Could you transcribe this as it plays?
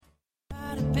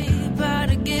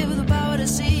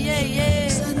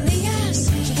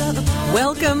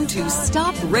Welcome to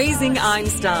Stop Raising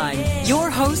Einstein. Your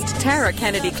host, Tara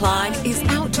Kennedy Klein, is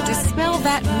out to dispel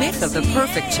that myth of the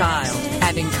perfect child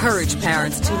and encourage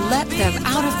parents to let them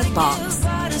out of the box.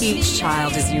 Each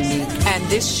child is unique, and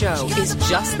this show is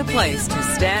just the place to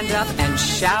stand up and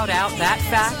shout out that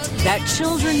fact that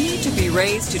children need to be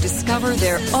raised to discover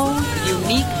their own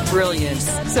unique brilliance.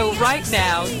 So right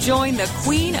now, join the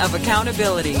Queen of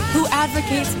Accountability, who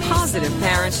advocates positive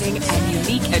parenting and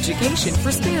unique education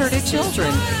for spirited children.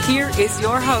 Here is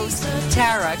your host,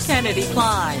 Tara Kennedy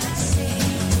Klein.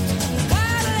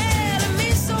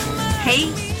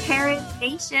 Hey, Parent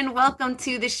Nation, welcome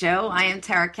to the show. I am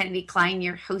Tara Kennedy Klein,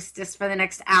 your hostess for the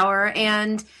next hour,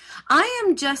 and I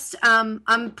am just,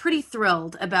 I'm pretty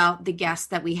thrilled about the guest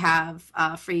that we have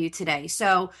for you today.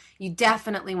 So you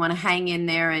definitely want to hang in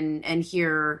there and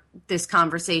hear this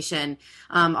conversation.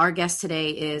 Our guest today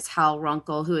is Hal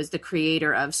Runkel, who is the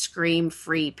creator of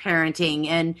Scream-Free Parenting,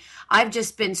 and I've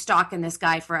just been stalking this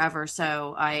guy forever,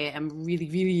 so I am really,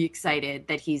 really excited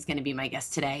that he's going to be my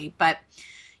guest today. But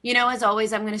you know, as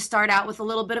always, I'm going to start out with a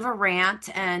little bit of a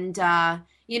rant. And,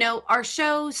 you know, our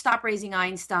show, Stop Raising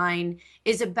Einstein,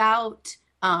 is about,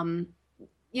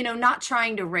 you know, not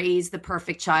trying to raise the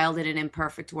perfect child in an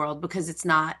imperfect world, because it's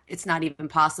not even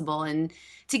possible. And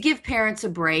to give parents a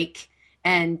break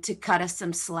and to cut us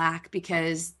some slack,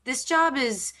 because this job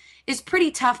is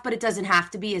pretty tough, but it doesn't have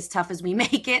to be as tough as we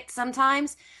make it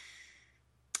sometimes.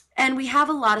 And we have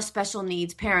a lot of special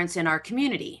needs parents in our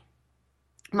community.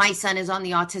 My son is on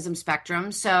the autism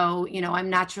spectrum, so, you know, I'm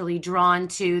naturally drawn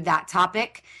to that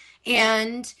topic.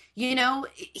 And, you know,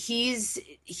 he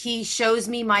shows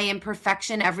me my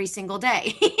imperfection every single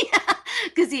day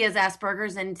because he has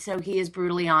Asperger's. And so he is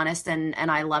brutally honest. And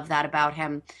I love that about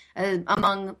him,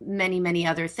 among many, many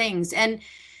other things. And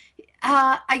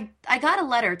I got a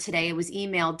letter today. It was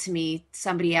emailed to me.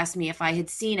 Somebody asked me if I had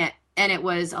seen it. And it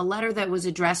was a letter that was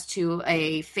addressed to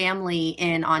a family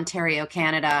in Ontario,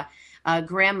 Canada, a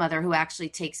grandmother who actually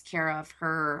takes care of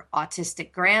her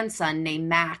autistic grandson named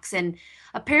Max. And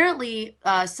apparently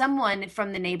someone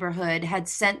from the neighborhood had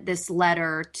sent this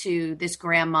letter to this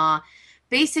grandma,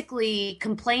 basically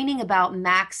complaining about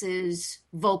Max's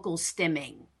vocal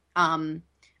stimming.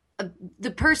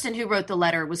 The person who wrote the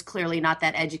letter was clearly not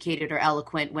that educated or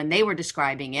eloquent when they were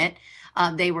describing it.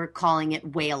 They were calling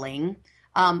it wailing.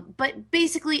 But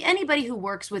basically anybody who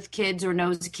works with kids or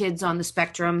knows kids on the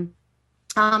spectrum,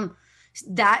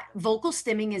 that vocal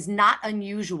stimming is not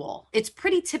unusual. It's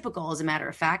pretty typical, as a matter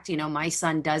of fact. You know, my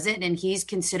son does it, and he's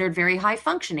considered very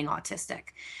high-functioning autistic.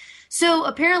 So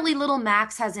apparently little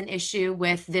Max has an issue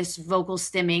with this vocal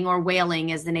stimming, or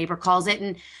wailing, as the neighbor calls it.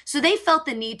 And so they felt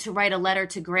the need to write a letter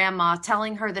to Grandma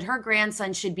telling her that her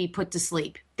grandson should be put to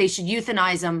sleep. They should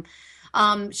euthanize him.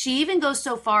 She even goes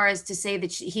so far as to say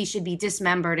that he should be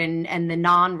dismembered and the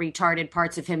non-retarded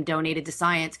parts of him donated to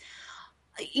science.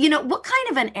 You know, what kind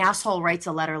of an asshole writes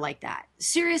a letter like that?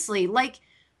 Seriously, like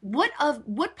what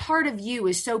part of you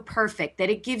is so perfect that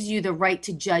it gives you the right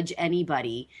to judge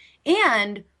anybody?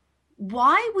 And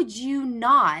why would you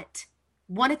not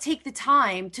want to take the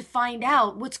time to find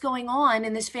out what's going on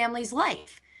in this family's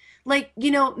life? Like,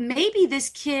 you know, maybe this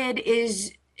kid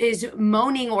is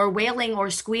moaning or wailing or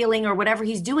squealing or whatever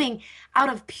he's doing out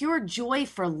of pure joy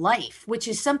for life, which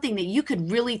is something that you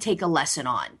could really take a lesson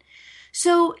on.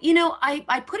 So, you know,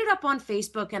 I put it up on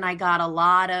Facebook, and I got a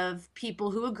lot of people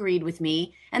who agreed with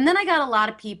me. And then I got a lot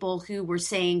of people who were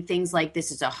saying things like, this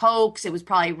is a hoax. It was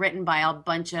probably written by a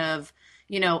bunch of,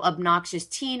 you know, obnoxious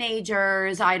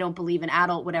teenagers. I don't believe an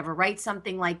adult would ever write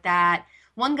something like that.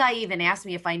 One guy even asked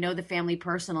me if I know the family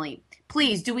personally.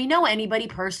 Please, do we know anybody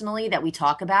personally that we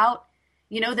talk about?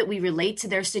 You know, that we relate to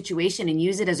their situation and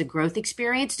use it as a growth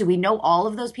experience? Do we know all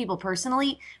of those people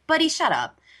personally? Buddy, shut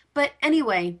up. But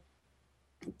anyway,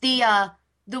 the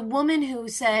woman who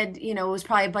said, you know, it was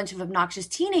probably a bunch of obnoxious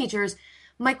teenagers,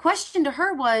 my question to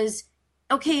her was,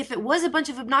 okay, if it was a bunch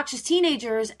of obnoxious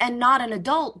teenagers and not an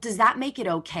adult, does that make it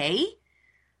okay?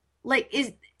 Like,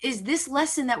 is this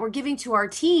lesson that we're giving to our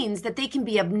teens that they can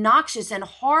be obnoxious and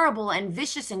horrible and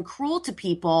vicious and cruel to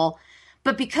people,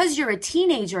 but because you're a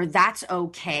teenager, that's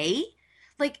okay?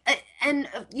 Like, and,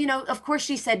 you know, of course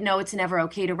she said, no, it's never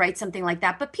okay to write something like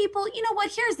that. But people, you know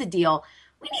what? Here's the deal.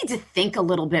 We need to think a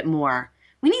little bit more.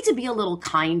 We need to be a little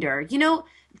kinder. You know,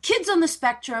 kids on the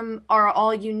spectrum are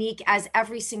all unique, as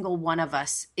every single one of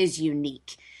us is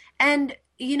unique. And,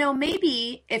 you know,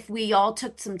 maybe if we all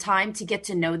took some time to get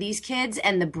to know these kids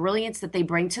and the brilliance that they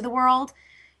bring to the world,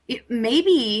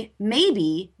 maybe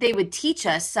they would teach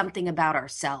us something about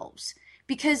ourselves.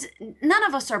 Because none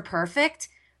of us are perfect,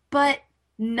 but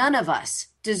none of us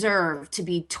deserve to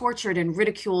be tortured and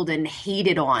ridiculed and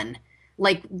hated on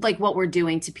like what we're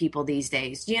doing to people these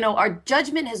days. You know, our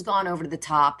judgment has gone over the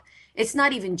top. It's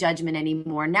not even judgment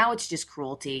anymore. Now it's just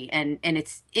cruelty, and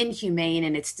it's inhumane,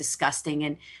 and it's disgusting,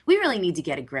 and we really need to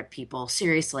get a grip, people.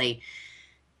 Seriously.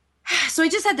 So I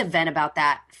just had to vent about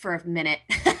that for a minute.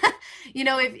 You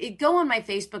know, if go on my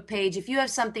Facebook page, if you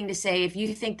have something to say, if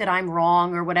you think that I'm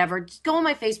wrong or whatever, just go on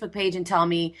my Facebook page and tell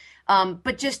me.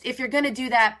 But just if you're going to do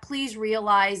that, please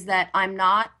realize that I'm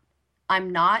not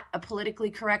a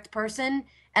politically correct person,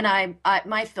 and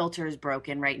my filter is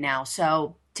broken right now.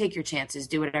 So take your chances,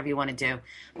 do whatever you want to do.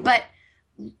 But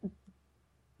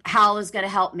Hal is going to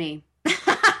help me.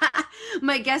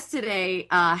 My guest today,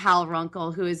 Hal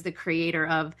Runkel, who is the creator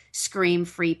of Scream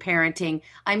Free Parenting.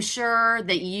 I'm sure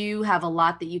that you have a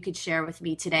lot that you could share with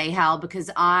me today, Hal,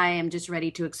 because I am just ready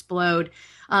to explode.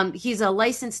 He's a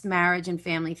licensed marriage and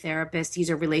family therapist. He's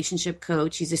a relationship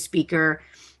coach. He's a speaker.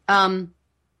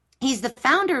 He's the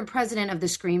founder and president of the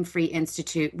Scream Free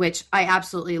Institute, which I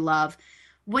absolutely love.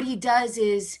 What he does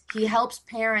is he helps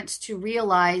parents to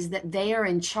realize that they are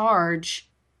in charge,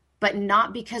 but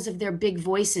not because of their big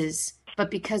voices, but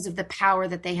because of the power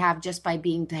that they have just by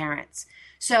being parents.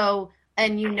 So,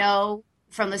 and you know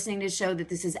from listening to the show that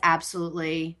this is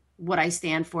absolutely what I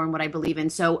stand for and what I believe in.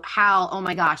 So Hal, oh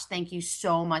my gosh, thank you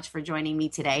so much for joining me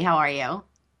today. How are you?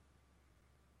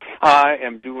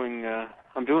 I'm doing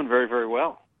very, very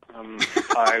well.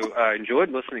 I enjoyed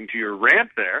listening to your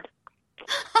rant there.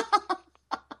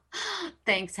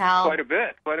 Thanks, Hal. Quite a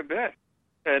bit.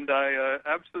 And I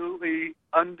absolutely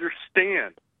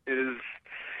understand.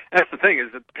 That's the thing,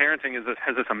 is that parenting has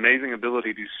this amazing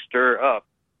ability to stir up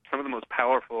some of the most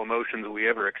powerful emotions we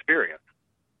ever experience,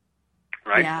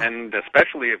 right? Yeah. And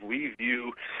especially if we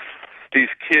view these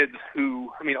kids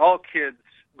who, I mean, all kids,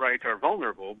 right, are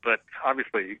vulnerable, but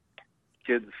obviously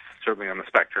kids certainly on the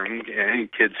spectrum, any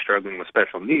kids struggling with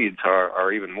special needs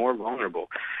are even more vulnerable.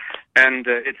 And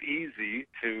it's easy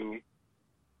to,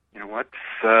 you know what,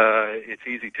 it's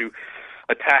easy to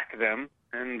attack them,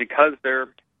 and because they're,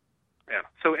 yeah.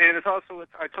 So, and it's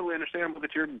totally understandable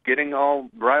that you're getting all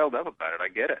riled up about it. I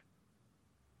get it.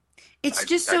 It's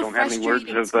just so frustrating. I don't have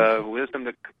any words of wisdom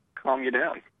to calm you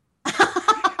down.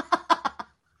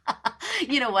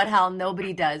 You know what, Hal?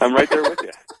 Nobody does. I'm right there with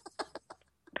you.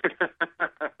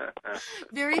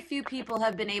 Very few people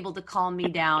have been able to calm me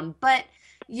down, but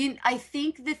I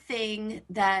think the thing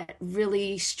that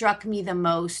really struck me the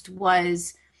most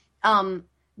was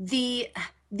the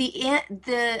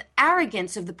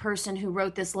arrogance of the person who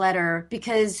wrote this letter,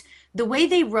 because the way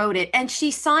they wrote it, and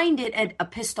she signed it at a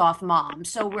pissed off mom,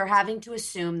 so we're having to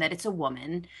assume that it's a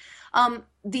woman.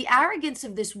 The arrogance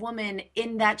of this woman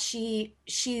in that she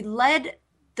led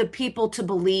the people to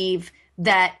believe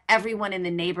that everyone in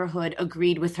the neighborhood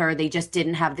agreed with her. They just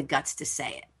didn't have the guts to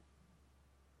say it.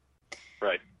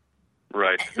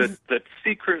 Right. That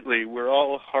secretly we're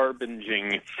all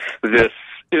harbinging this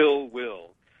ill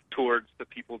will towards the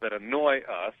people that annoy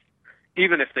us,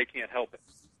 even if they can't help it.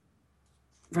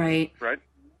 Right.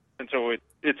 And so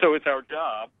it's our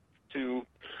job to,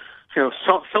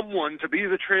 someone to be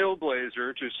the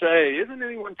trailblazer to say, isn't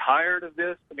anyone tired of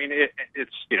this? I mean,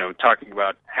 it's talking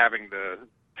about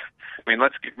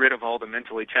let's get rid of all the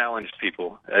mentally challenged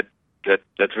people.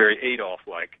 That's very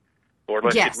Adolf-like. Or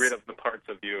let's get rid of the parts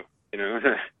of you.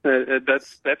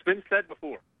 That's been said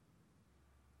before.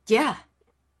 Yeah.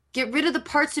 Get rid of the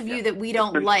parts of you that we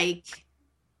don't like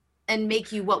and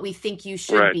make you what we think you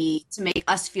should be to make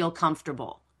us feel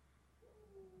comfortable.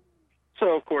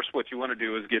 So, of course, what you want to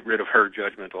do is get rid of her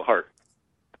judgmental heart.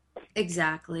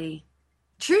 Exactly.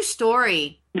 True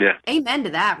story. Yeah. Amen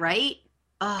to that, right?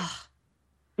 Ugh.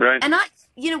 Right. And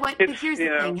you know what? But here's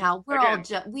the thing, Hal.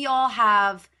 We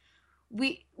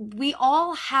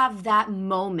all have that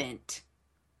moment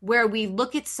where we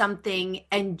look at something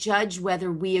and judge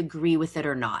whether we agree with it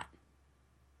or not.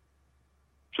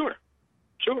 Sure.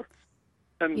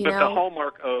 But the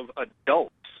hallmark of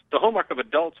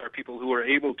adults are people who are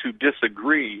able to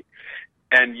disagree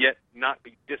and yet not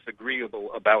be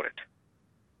disagreeable about it.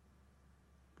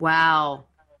 Wow.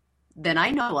 Then I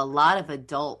know a lot of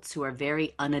adults who are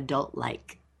very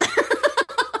unadult-like.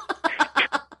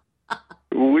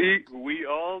 We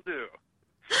all do.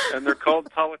 And they're called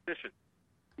politicians.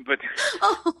 But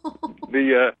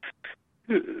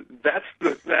that's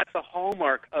the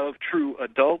hallmark of true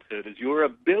adulthood, is your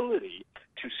ability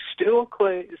to still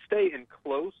stay in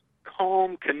close,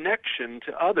 calm connection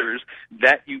to others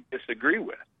that you disagree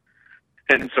with.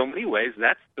 And in so many ways,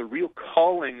 that's the real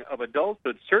calling of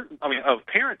adulthood, of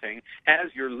parenting,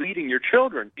 as you're leading your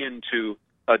children into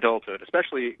adulthood,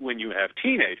 especially when you have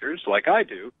teenagers, like I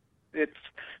do. it's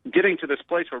getting to this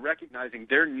place where recognizing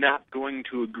they're not going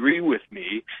to agree with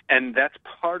me, and that's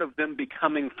part of them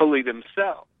becoming fully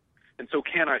themselves. And so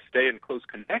can I stay in close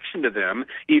connection to them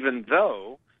even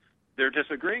though they're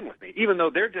disagreeing with me? Even though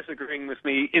they're disagreeing with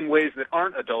me in ways that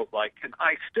aren't adult-like, can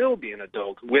I still be an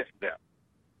adult with them?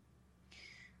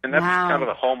 And that's kind of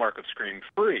the hallmark of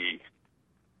Scream-Free.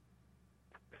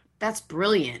 That's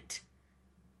brilliant.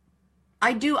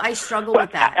 I struggle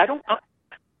with that. I don't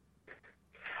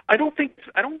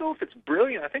know if it's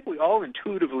brilliant. I think we all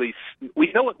intuitively,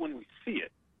 we know it when we see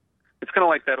it. It's kind of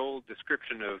like that old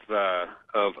description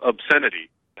of obscenity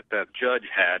that judge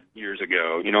had years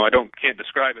ago. You know, I can't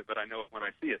describe it, but I know it when I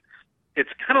see it.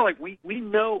 It's kind of like we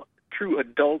know true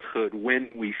adulthood when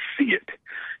we see it.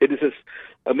 It is this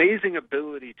amazing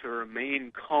ability to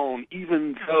remain calm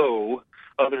even though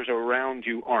others around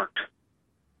you aren't.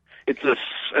 It's this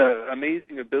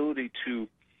amazing ability to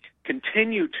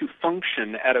continue to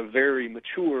function at a very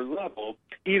mature level,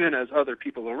 even as other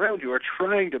people around you are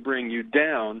trying to bring you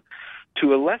down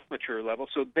to a less mature level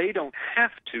so they don't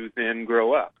have to then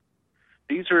grow up.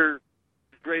 These are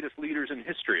the greatest leaders in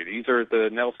history. These are the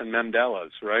Nelson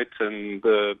Mandelas, right? And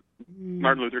the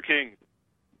Martin Luther King,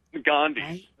 Gandhi.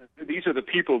 Right. These are the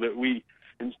people that we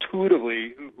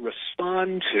intuitively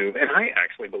respond to. And I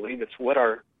actually believe it's what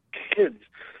our kids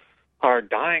are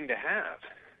dying to have.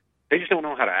 They just don't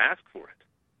know how to ask for it.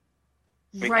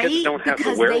 I mean, right? Kids don't have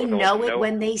because the they know it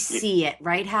when they see it,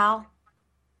 right, Hal?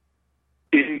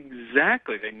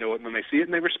 Exactly. They know it when they see it,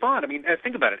 and they respond. I mean,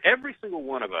 think about it. Every single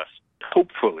one of us,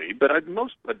 hopefully, but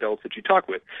most adults that you talk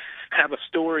with, have a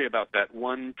story about that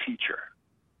one teacher.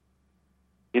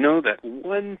 You know, that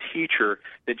one teacher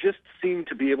that just seemed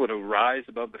to be able to rise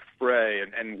above the fray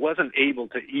and wasn't able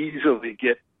to easily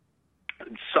get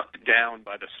sucked down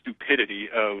by the stupidity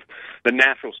of the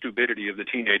natural stupidity of the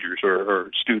teenagers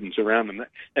or students around them.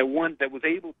 That one that was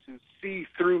able to see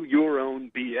through your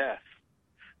own BS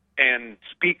and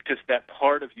speak to that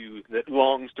part of you that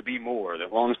longs to be more,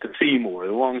 that longs to see more,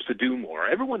 that longs to do more.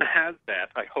 Everyone has that,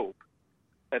 I hope,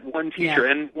 that one teacher.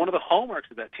 Yeah. And one of the hallmarks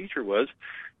of that teacher was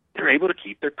they're able to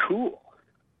keep their cool.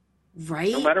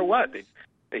 Right. No matter what.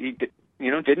 They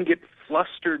didn't get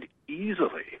flustered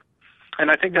easily. And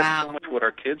I think that's so much what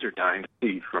our kids are dying to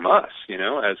see from us,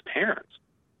 as parents.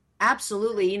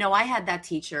 Absolutely. I had that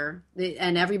teacher,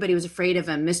 and everybody was afraid of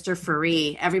him, Mr.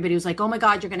 Faree. Everybody was like, oh, my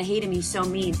God, you're going to hate him. He's so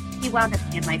mean. He wound up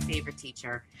being my favorite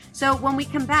teacher. So when we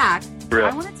come back,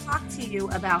 I want to talk to you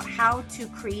about how to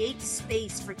create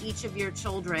space for each of your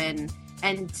children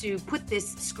and to put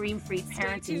this Scream-Free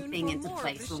parenting thing into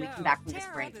place when we come back from this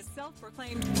break. The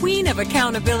self-proclaimed queen of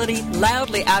accountability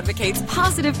loudly advocates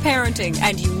positive parenting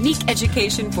and unique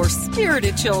education for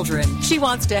spirited children. She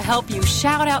wants to help you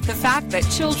shout out the fact that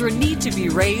children need to be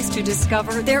raised to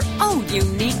discover their own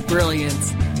unique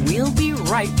brilliance. We'll be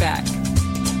right back.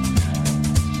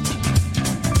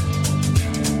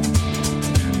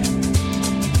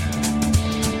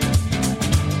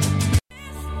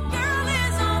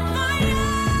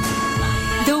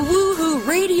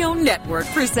 Radio Network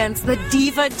presents the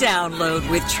Diva Download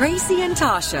with Tracy and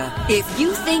Tasha. If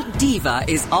you think Diva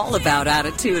is all about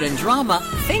attitude and drama,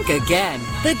 think again.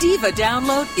 The Diva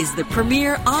Download is the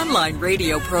premier online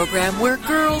radio program where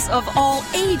girls of all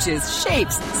ages,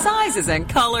 shapes, sizes, and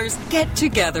colors get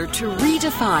together to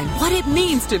redefine what it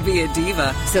means to be a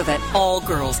diva so that all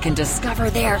girls can discover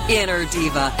their inner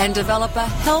diva and develop a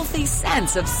healthy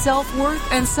sense of self-worth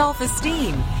and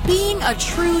self-esteem. Being a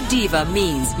true diva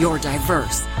means you're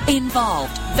diverse,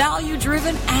 involved,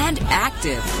 value-driven, and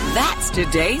active. That's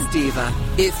today's diva.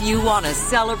 If you want to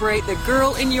celebrate the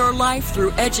girl in your life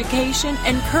through education,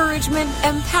 encouragement,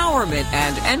 empowerment,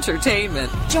 and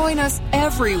entertainment, join us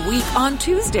every week on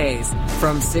Tuesdays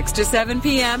from 6 to 7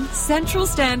 p.m. Central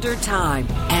Standard Time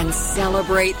and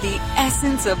celebrate the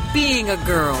essence of being a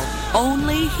girl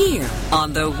only here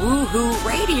on the Woohoo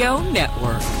Radio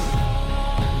Network.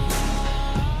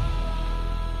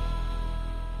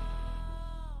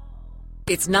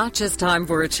 It's not just time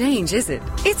for a change, is it?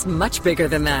 It's much bigger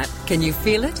than that. Can you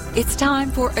feel it? It's time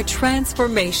for a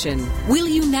transformation. Will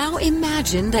you now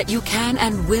imagine that you can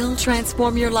and will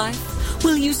transform your life?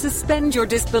 Will you suspend your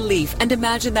disbelief and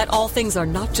imagine that all things are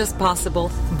not just possible,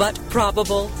 but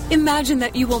probable? Imagine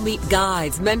that you will meet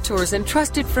guides, mentors, and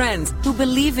trusted friends who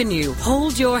believe in you,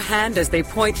 hold your hand as they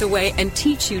point the way, and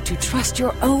teach you to trust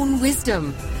your own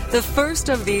wisdom. The first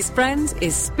of these friends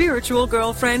is spiritual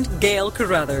girlfriend Gail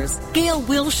Carruthers. Gail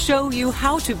will show you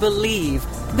how to believe.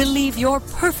 Believe your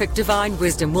perfect divine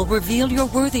wisdom will reveal your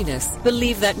worthiness.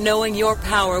 Believe that knowing your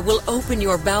power will open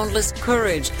your boundless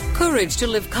courage. Courage to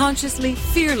live consciously,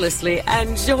 fearlessly,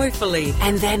 and joyfully.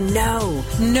 And then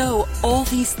know all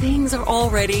these things are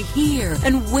already here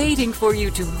and waiting for you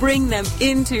to bring them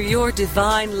into your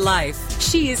divine life.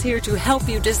 She is here to help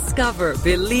you discover,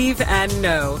 believe, and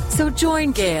know. So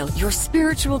join Gail, your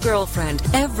spiritual girlfriend,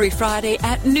 every Friday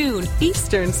at noon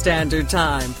Eastern Standard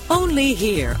Time. Only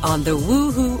here on the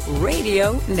Woohoo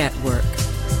Radio Network.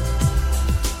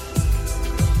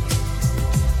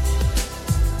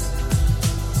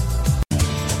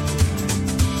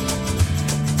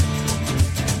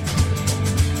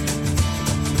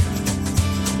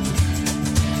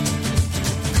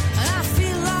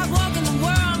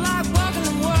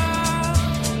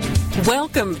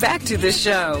 Welcome back to the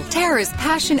show. Tara's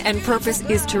passion and purpose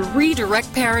is to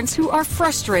redirect parents who are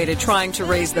frustrated trying to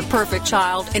raise the perfect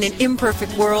child in an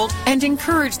imperfect world and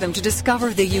encourage them to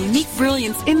discover the unique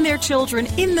brilliance in their children,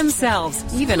 in themselves,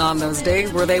 even on those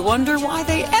days where they wonder why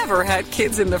they ever had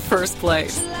kids in the first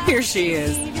place. Here she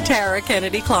is, Tara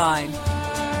Kennedy Klein.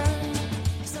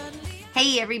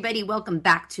 Hey everybody, welcome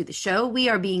back to the show. We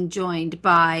are being joined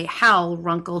by Hal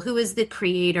Runkel, who is the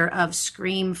creator of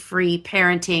Scream Free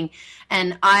Parenting.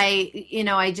 And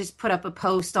I just put up a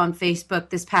post on Facebook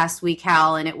this past week,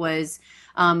 Hal, and it was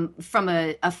from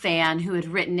a fan who had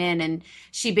written in, and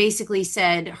she basically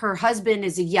said her husband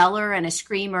is a yeller and a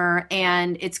screamer,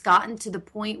 and it's gotten to the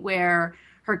point where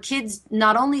her kids,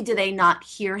 not only do they not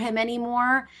hear him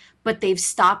anymore, but they've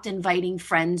stopped inviting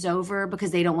friends over because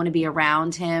they don't want to be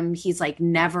around him. He's like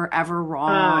never, ever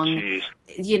wrong.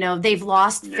 They've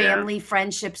lost family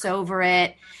friendships over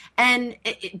it.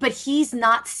 But he's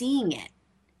not seeing it.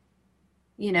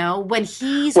 When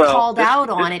he's called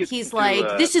out on it, he's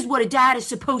like, this is what a dad is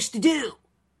supposed to do.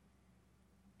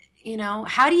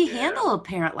 How do you handle a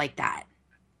parent like that?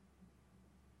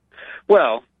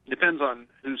 Well, depends on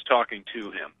who's talking to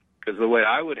him. Because the way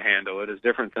I would handle it is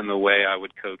different than the way I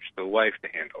would coach the wife to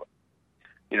handle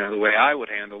it. The way I would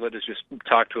handle it is just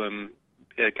talk to him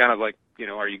kind of like,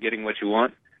 are you getting what you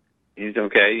want? He's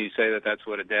okay. You say that that's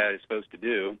what a dad is supposed to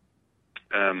do.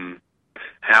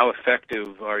 How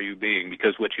effective are you being?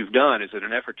 Because what you've done is in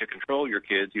an effort to control your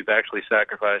kids, you've actually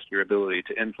sacrificed your ability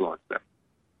to influence them.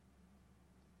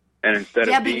 And instead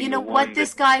of being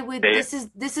this guy would, this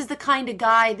is the kind of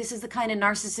guy, this is the kind of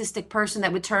narcissistic person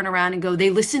that would turn around and go, they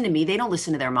listen to me. They don't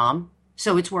listen to their mom.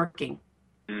 So it's working.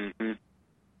 Mm-hmm.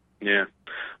 Yeah.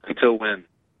 Until when?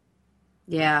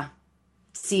 Yeah.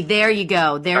 See, there you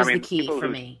go. There's the key for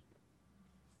me.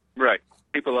 Right.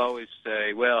 People always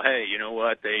say, well, hey, you know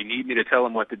what? They need me to tell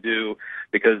them what to do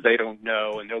because they don't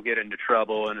know and they'll get into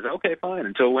trouble. And it's okay, fine.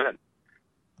 Until when?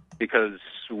 Because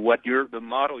the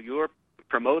model you're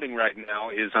promoting right now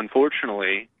is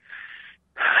unfortunately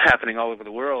happening all over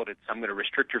the world. I'm going to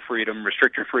restrict your freedom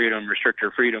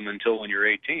until when you're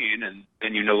 18, and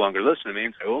then you no longer listen to me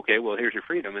and say, okay, well, here's your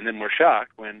freedom. And then we're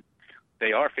shocked when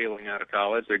they are failing out of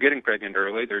college, they're getting pregnant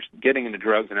early, they're getting into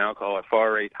drugs and alcohol at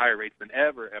higher rates than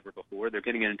ever before, they're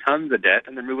getting in tons of debt,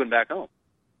 and they're moving back home.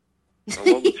 So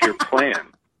what was your plan?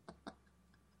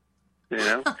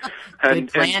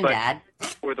 Good plan, Dad.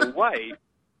 For the wife,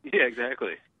 yeah,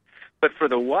 exactly. But for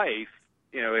the wife,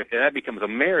 if that becomes a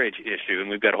marriage issue, and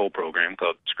we've got a whole program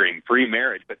called Scream Free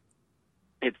Marriage, but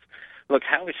look,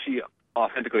 how is she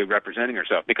authentically representing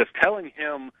herself? Because telling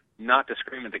him not to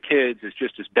scream at the kids is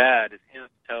just as bad as him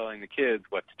telling the kids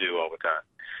what to do all the time.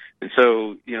 And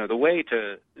so, the way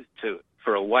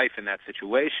for a wife in that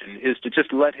situation is to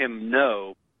just let him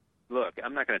know, look,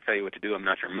 I'm not going to tell you what to do. I'm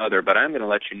not your mother, but I'm going to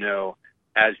let you know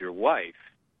as your wife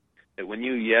that when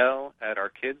you yell at our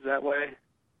kids that way,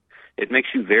 it makes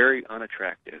you very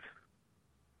unattractive,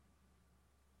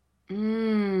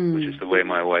 which is the way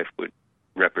my wife would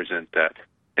represent that.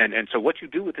 And so what you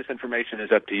do with this information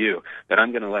is up to you, but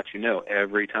I'm going to let you know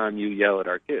every time you yell at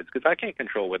our kids, because I can't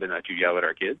control whether or not you yell at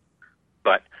our kids,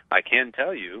 but I can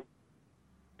tell you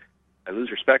I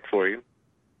lose respect for you.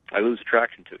 I lose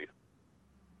attraction to you.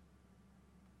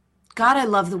 God, I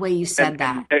love the way you said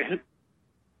that.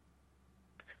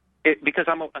 Because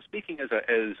I'm speaking as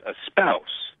a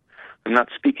spouse. I'm not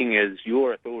speaking as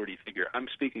your authority figure. I'm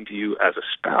speaking to you as a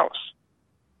spouse.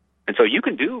 And so you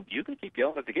can keep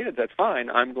yelling at the kids. That's fine.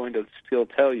 I'm going to still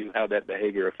tell you how that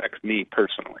behavior affects me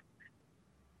personally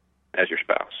as your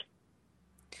spouse.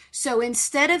 So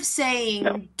instead of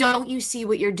saying, don't you see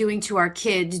what you're doing to our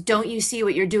kids? Don't you see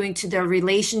what you're doing to their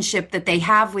relationship that they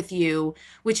have with you,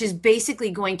 which is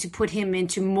basically going to put him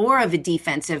into more of a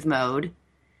defensive mode?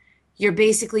 You're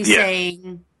basically Yeah.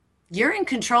 saying, you're in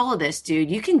control of this, dude.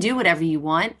 You can do whatever you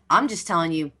want. I'm just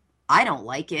telling you, I don't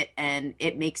like it, and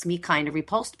it makes me kind of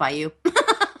repulsed by you.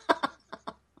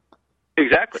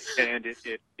 Exactly. And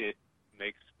it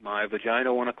makes my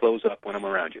vagina want to close up when I'm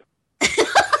around you.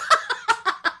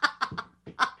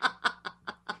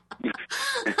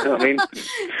 I mean,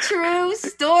 True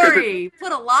story.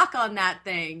 Put a lock on that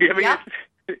thing. I mean,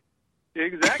 Yep.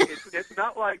 Exactly. It's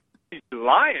not like she's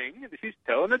lying. She's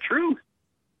telling the truth.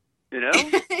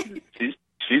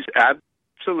 She's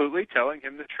absolutely telling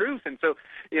him the truth. And so,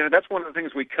 that's one of the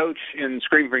things we coach in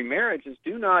Scream-Free Marriage is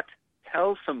do not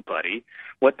tell somebody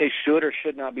what they should or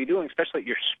should not be doing, especially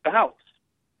your spouse,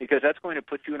 because that's going to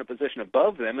put you in a position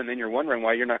above them, and then you're wondering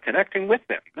why you're not connecting with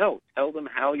them. No, tell them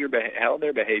how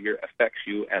their behavior affects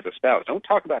you as a spouse. Don't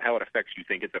talk about how it affects you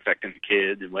think it's affecting the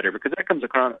kids and whatever, because that comes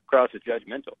across as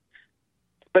judgmental.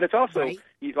 But it's also,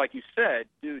 Right. like you said,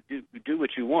 do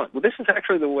what you want. Well, this is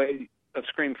actually the way of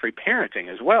scream-free parenting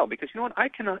as well, because you know what? I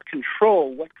cannot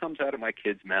control what comes out of my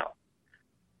kid's mouth.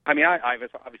 I mean, I've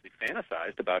obviously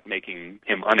fantasized about making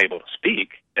him unable to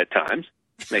speak at times,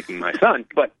 making my son,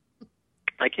 but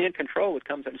I can't control what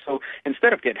comes out. So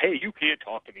instead of hey, you can't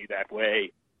talk to me that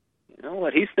way,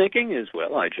 what he's thinking is,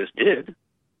 well, I just did.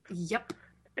 Yep.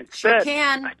 Instead, Sure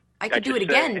can. I could do it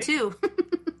just say, again, hey, too.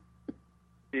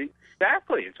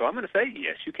 Exactly. And so I'm going to say,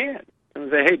 yes, you can. I'm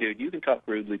going to say, hey, dude, you can talk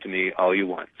rudely to me all you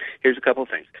want. Here's a couple of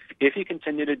things. If you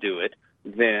continue to do it,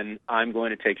 then I'm going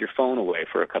to take your phone away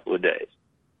for a couple of days.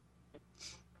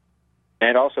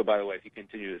 And also, by the way, if you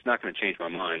continue, it's not going to change my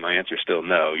mind. My answer is still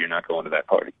no, you're not going to that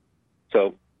party.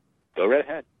 So go right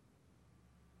ahead.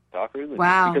 Talk rudely.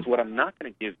 Wow. Because what I'm not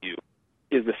going to give you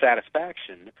is the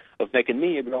satisfaction of making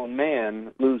me, a grown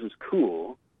man, lose his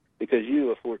cool because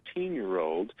you, a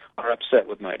 14-year-old, are upset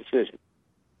with my decision.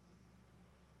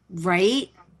 Right?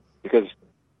 Because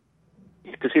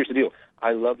here's the deal.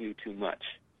 I love you too much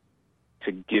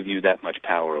to give you that much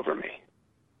power over me.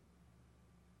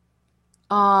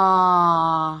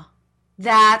 Aw,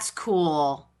 that's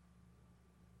cool.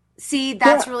 See,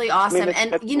 that's Yeah. really awesome. I mean,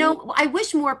 that's cool. I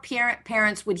wish more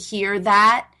parents would hear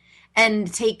that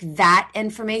and take that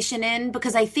information in,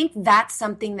 because I think that's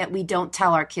something that we don't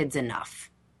tell our kids enough.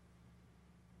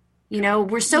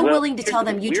 We're so willing to tell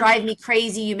them, you drive me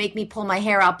crazy, you make me pull my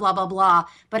hair out, blah, blah, blah.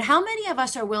 But how many of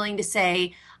us are willing to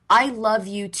say, I love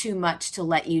you too much to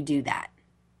let you do that?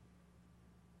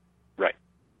 Right.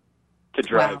 To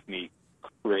drive me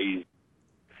crazy.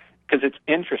 Because it's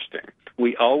interesting.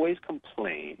 We always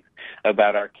complain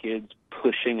about our kids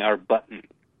pushing our buttons.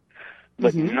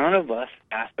 But none of us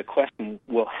ask the question,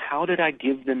 well, how did I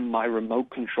give them my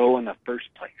remote control in the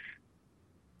first place?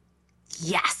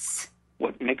 Yes.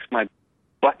 What makes my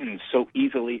buttons so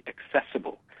easily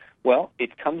accessible? Well,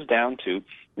 it comes down to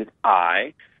that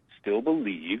I still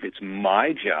believe it's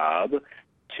my job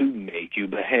to make you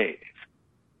behave.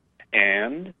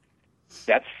 And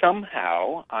that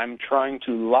somehow I'm trying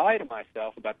to lie to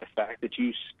myself about the fact that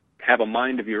you have a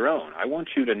mind of your own. I want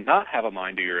you to not have a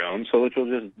mind of your own so that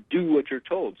you'll just do what you're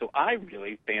told. So I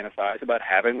really fantasize about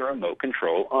having the remote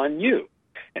control on you.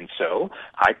 And so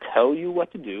I tell you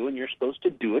what to do, and you're supposed to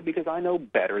do it because I know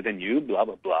better than you, blah,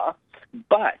 blah, blah.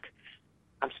 But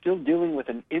I'm still dealing with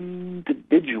an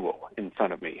individual in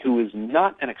front of me who is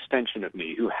not an extension of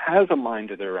me, who has a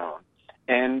mind of their own.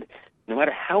 And no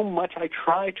matter how much I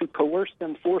try to coerce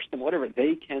them, force them, whatever,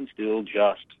 they can still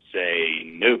just say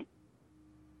no.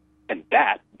 And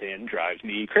that then drives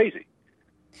me crazy.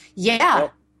 Yeah.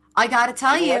 Well, I got to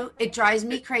tell you, it drives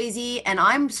me crazy, and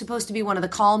I'm supposed to be one of the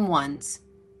calm ones.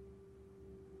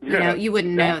 You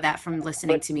wouldn't know that from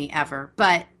listening to me ever.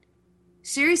 But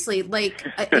seriously,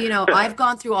 I've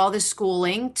gone through all this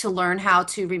schooling to learn how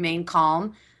to remain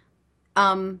calm.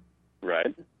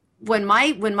 Right. When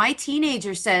my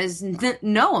teenager says,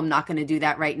 no, I'm not going to do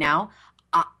that right now,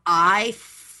 I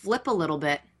flip a little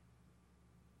bit.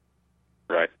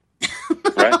 Right.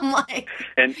 I'm like,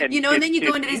 and then you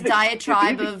go into this easy.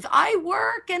 diatribe of, I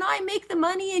work and I make the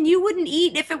money and you wouldn't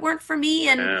eat if it weren't for me.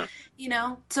 And,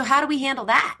 so how do we handle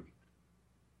that?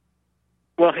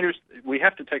 Well, we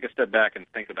have to take a step back and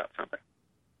think about something.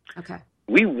 Okay.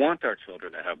 We want our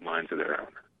children to have minds of their own.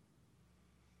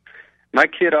 My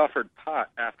kid offered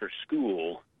pot after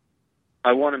school.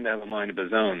 I want him to have a mind of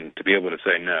his own to be able to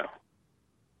say no.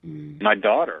 My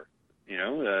daughter,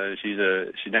 she's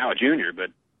now a junior, but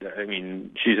I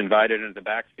mean, she's invited into the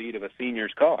back seat of a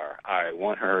senior's car. I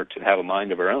want her to have a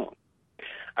mind of her own.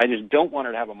 I just don't want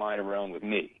her to have a mind of her own with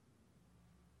me.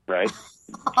 Right?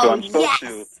 So I'm supposed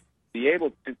to be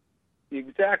able to,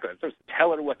 exactly, I'm supposed to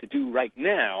tell her what to do right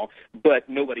now, but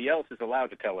nobody else is allowed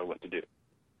to tell her what to do.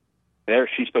 There,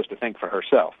 she's supposed to think for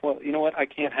herself. Well, you know what? I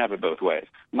can't have it both ways.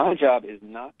 My job is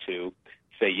not to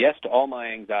say yes to all my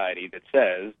anxiety that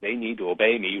says they need to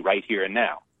obey me right here and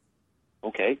now.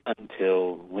 Okay,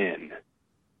 until when?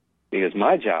 Because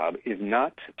my job is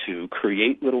not to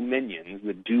create little minions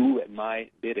that do my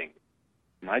bidding.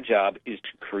 My job is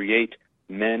to create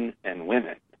men and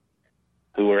women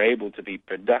who are able to be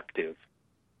productive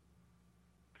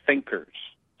thinkers,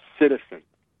 citizens,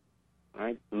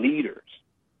 right? Leaders.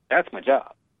 That's my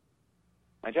job.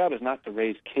 My job is not to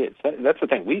raise kids. That's the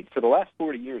thing. For the last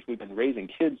 40 years, we've been raising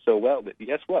kids so well that,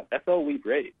 guess what? That's all we've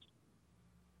raised,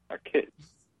 our kids.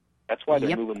 That's why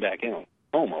they're moving back in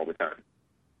home all the time.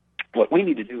 What we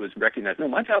need to do is recognize, no,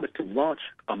 my job is to launch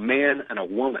a man and a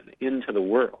woman into the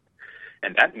world.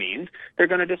 And that means they're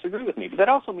going to disagree with me. But that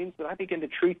also means that I begin to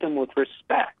treat them with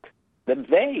respect, that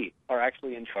they are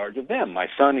actually in charge of them. My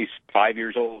son, he's 5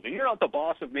 years old, and you're not the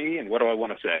boss of me, and what do I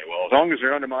want to say? Well, as long as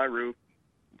they're under my roof,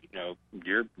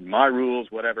 you're my rules,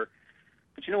 whatever.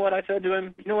 But you know what I said to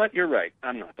him? You know what? You're right.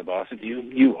 I'm not the boss of you.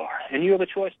 You are. And you have a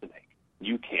choice to make.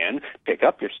 You can pick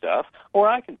up your stuff, or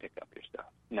I can pick up your stuff.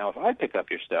 Now, if I pick up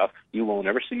your stuff, you won't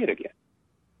ever see it again.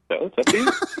 So it's up to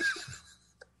you.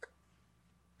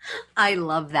 I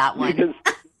love that one.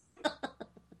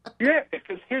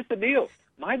 Because here's the deal.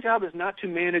 My job is not to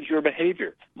manage your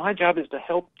behavior. My job is to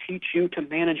help teach you to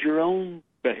manage your own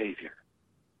behavior.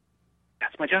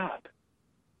 That's my job.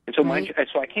 And so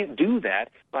so I can't do that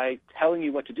by telling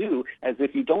you what to do as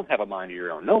if you don't have a mind of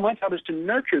your own. No, my job is to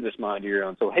nurture this mind of your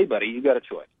own. So, hey, buddy, you got a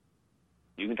choice.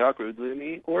 You can talk rudely to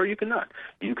me, or you cannot.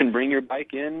 You can bring your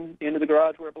bike into the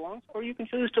garage where it belongs, or you can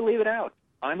choose to leave it out.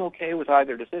 I'm okay with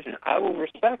either decision. I will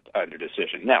respect either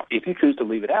decision. Now, if you choose to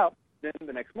leave it out, then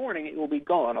the next morning it will be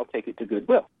gone. I'll take it to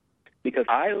Goodwill. Because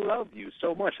I love you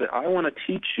so much that I want to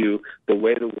teach you the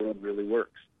way the world really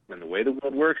works. And the way the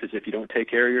world works is if you don't take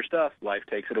care of your stuff, life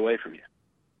takes it away from you.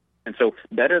 And so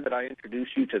better that I introduce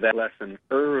you to that lesson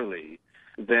early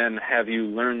than have you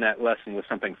learn that lesson with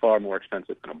something far more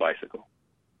expensive than a bicycle.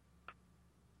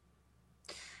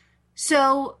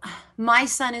 So my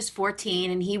son is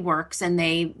 14 and he works, and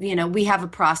we have a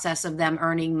process of them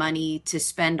earning money to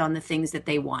spend on the things that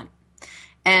they want.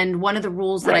 And one of the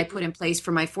rules that I put in place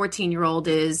for my 14-year-old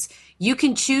is you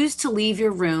can choose to leave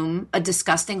your room a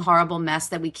disgusting, horrible mess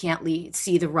that we can't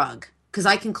see the rug, because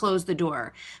I can close the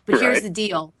door. But here's the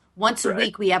deal. Once a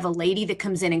week, we have a lady that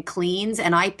comes in and cleans,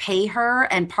 and I pay her.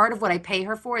 And part of what I pay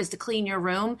her for is to clean your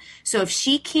room. So if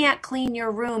she can't clean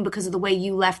your room because of the way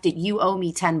you left it, you owe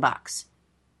me $10.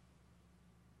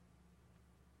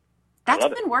 That's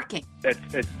been working.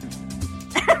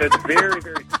 It's very,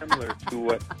 very similar to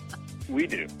what we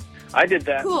do. I did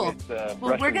that. Cool.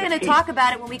 Well, we're going to talk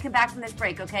about it when we come back from this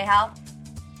break. Okay, Hal?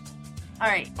 All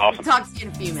right. Awesome. We'll talk to you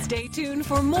in a few minutes. Stay tuned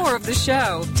for more of the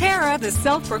show. Tara, the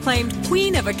self-proclaimed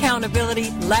queen of accountability,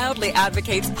 loudly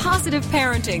advocates positive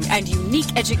parenting and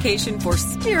unique education for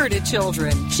spirited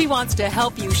children. She wants to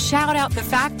help you shout out the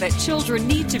fact that children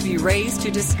need to be raised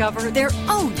to discover their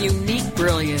own unique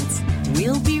brilliance.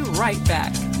 We'll be right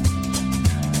back.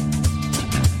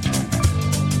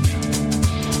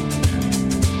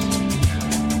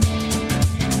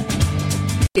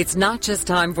 It's not just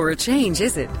time for a change,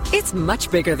 is it? It's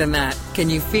much bigger than that. Can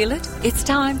you feel it? It's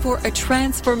time for a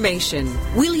transformation.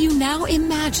 Will you now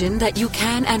imagine that you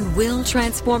can and will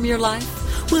transform your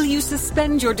life? Will you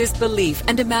suspend your disbelief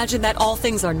and imagine that all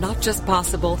things are not just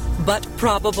possible, but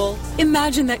probable?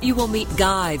 Imagine that you will meet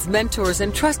guides, mentors,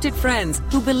 and trusted friends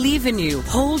who believe in you,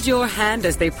 hold your hand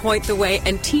as they point the way,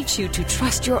 and teach you to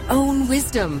trust your own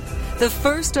wisdom. The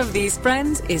first of these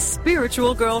friends is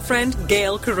spiritual girlfriend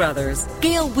Gail Carruthers.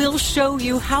 Gail will show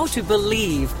you how to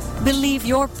believe. Believe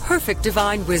your perfect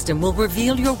divine wisdom will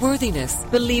reveal your worthiness.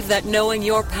 Believe that knowing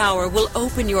your power will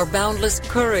open your boundless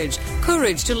courage.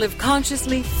 Courage to live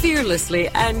consciously, fearlessly,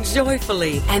 and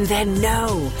joyfully. And then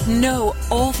know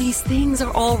all these things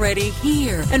are already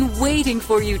here and waiting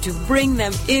for you to bring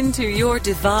them into your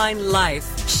divine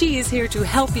life. She is here to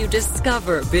help you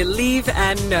discover, believe,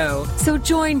 and know. So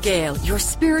join Gail, your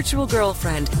spiritual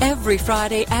girlfriend, every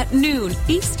Friday at noon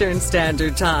Eastern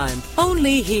Standard Time.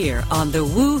 Only here on the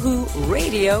Woohoo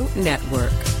Radio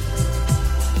Network.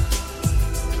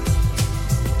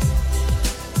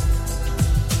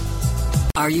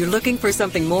 Are you looking for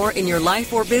something more in your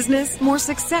life or business? More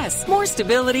success, more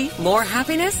stability, more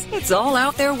happiness? It's all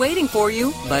out there waiting for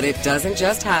you, but it doesn't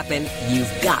just happen. You've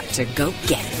got to go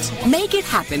get it. Make it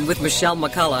happen with Michelle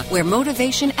McCullough, where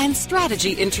motivation and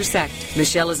strategy intersect.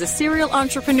 Michelle is a serial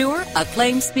entrepreneur,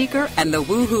 acclaimed speaker, and the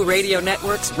Woohoo Radio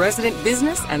Network's resident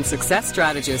business and success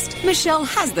strategist. Michelle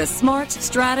has the smarts,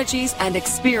 strategies, and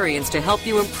experience to help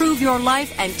you improve your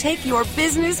life and take your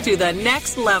business to the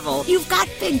next level. You've got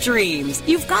big dreams.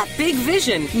 You've got big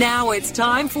vision. Now it's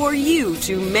time for you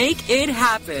to make it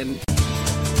happen.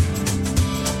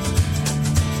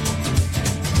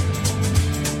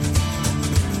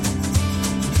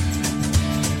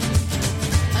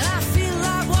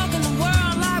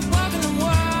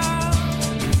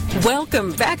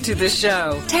 Welcome back to the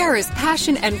show. Tara's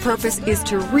passion and purpose is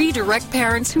to redirect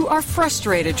parents who are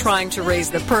frustrated trying to raise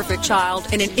the perfect child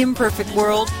in an imperfect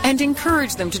world and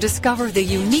encourage them to discover the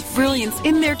unique brilliance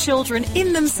in their children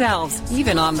in themselves,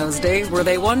 even on those days where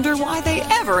they wonder why they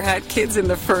ever had kids in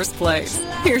the first place.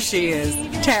 Here she is,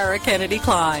 Tara Kennedy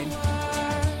Klein.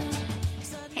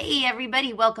 Hey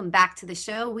everybody, welcome back to the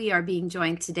show. We are being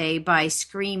joined today by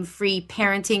Scream-Free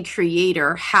Parenting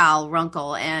creator Hal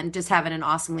Runkel, and just having an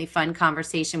awesomely fun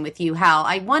conversation with you, Hal.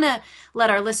 I want to let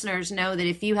our listeners know that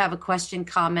if you have a question,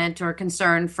 comment, or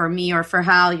concern for me or for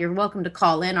Hal, you're welcome to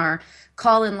call in. Our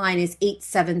call-in line is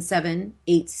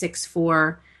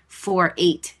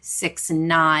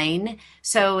 877-864-4869.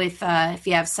 So if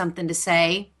you have something to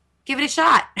say, give it a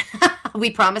shot. We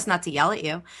promise not to yell at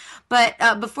you. But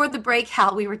before the break,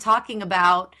 Hal, we were talking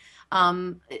about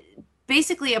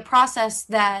basically a process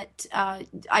that I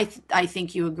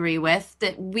think you agree with,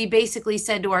 that we basically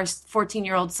said to our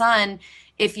 14-year-old son,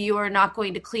 if you are not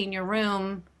going to clean your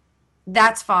room,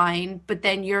 that's fine, but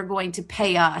then you're going to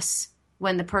pay us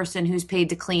when the person who's paid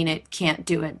to clean it can't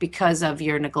do it because of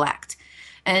your neglect.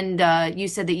 And you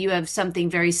said that you have something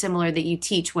very similar that you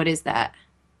teach. What is that?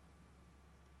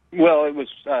 Well, it was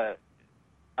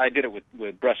I did it with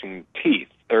brushing teeth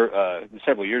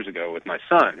several years ago with my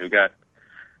son, who got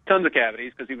tons of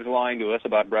cavities because he was lying to us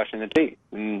about brushing the teeth.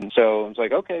 And so I was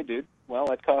like, okay, dude, well,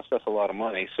 that costs us a lot of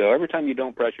money. So every time you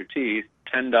don't brush your teeth,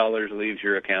 $10 leaves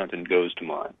your account and goes to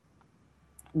mine.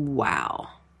 Wow.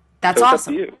 That's so it's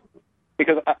awesome. Up to you.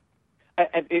 Because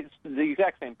it's the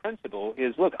exact same principle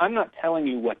is, look, I'm not telling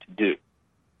you what to do.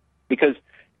 Because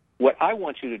what I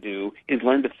want you to do is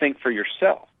learn to think for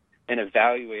yourself and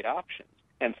evaluate options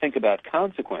and think about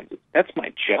consequences. That's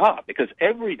my job, because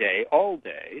every day, all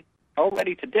day,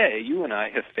 already today, you and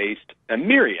I have faced a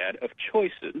myriad of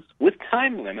choices with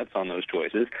time limits on those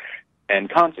choices and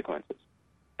consequences.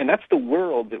 And that's the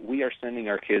world that we are sending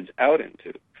our kids out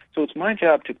into. So it's my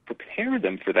job to prepare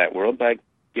them for that world by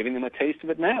giving them a taste of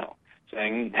it now,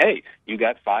 saying, hey, you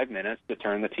got 5 minutes to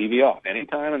turn the TV off.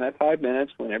 Anytime in that 5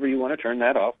 minutes, whenever you want to turn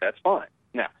that off, that's fine.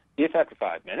 Now, if after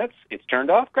 5 minutes it's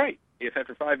turned off, great. If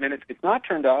after 5 minutes it's not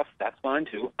turned off, that's fine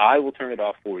too. I will turn it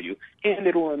off for you, and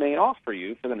it will remain off for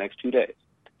you for the next 2 days.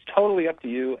 It's totally up to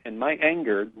you, and my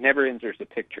anger never enters the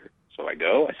picture. So I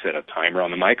set a timer on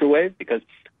the microwave, because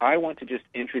I want to just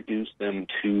introduce them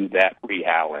to that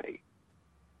reality.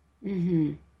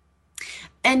 Mm-hmm.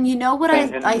 And you know what I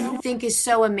think is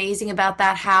so amazing about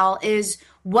that, Hal, is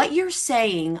what you're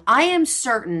saying. I am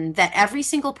certain that every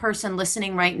single person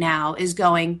listening right now is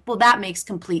going, well, that makes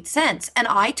complete sense. And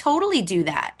I totally do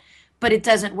that, but it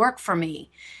doesn't work for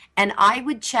me. And I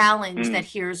would challenge that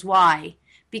here's why.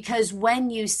 Because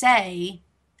when you say,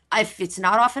 if it's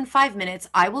not off in 5 minutes,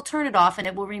 I will turn it off and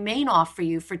it will remain off for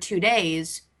you for 2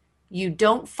 days, you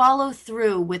don't follow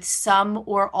through with some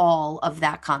or all of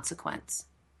that consequence.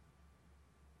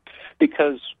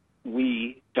 Because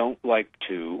we don't like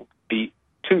to be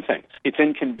two things. It's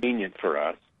inconvenient for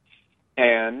us,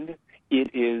 and it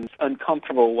is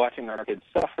uncomfortable watching our kids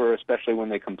suffer, especially when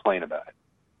they complain about it.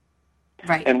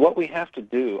 Right. And what we have to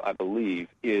do, I believe,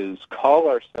 is call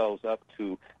ourselves up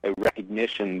to a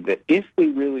recognition that if we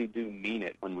really do mean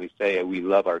it when we say we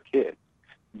love our kids,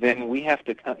 then we have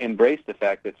to embrace the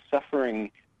fact that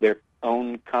suffering their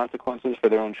own consequences for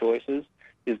their own choices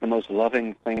is the most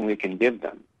loving thing we can give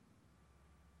them.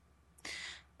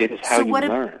 It is how you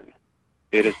learn.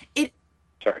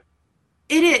 Sorry.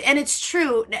 It is, and it's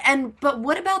true. But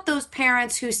what about those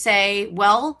parents who say,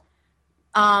 well,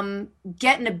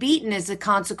 getting a beating is a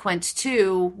consequence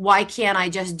too. Why can't I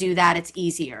just do that? It's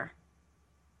easier.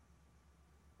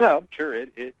 Well, sure,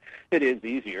 it is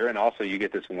easier, and also you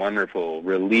get this wonderful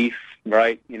relief,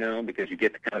 right? Because you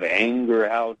get the kind of anger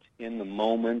out in the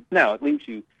moment. Now, it leaves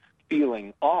you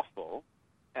feeling awful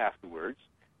afterwards,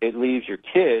 it leaves your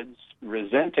kids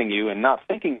resenting you and not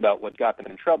thinking about what got them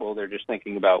in trouble. They're just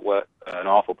thinking about what an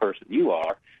awful person you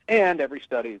are. And every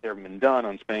study that's ever been done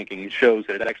on spanking shows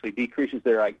that it actually decreases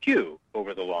their IQ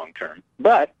over the long term.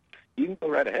 But you can go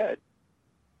right ahead.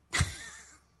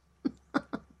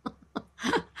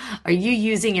 Are you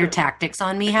using your tactics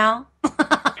on me, Hal?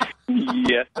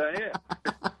 Yes, I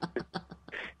am.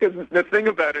 Because the thing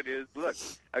about it is, look,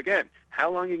 again,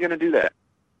 how long are you going to do that?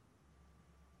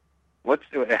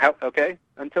 Okay,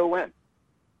 until when?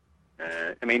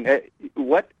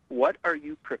 What are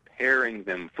you preparing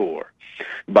them for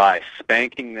by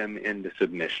spanking them into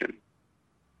submission?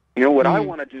 What I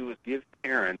want to do is give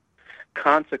parents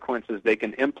consequences they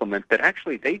can implement that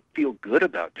actually they feel good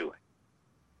about doing,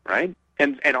 right?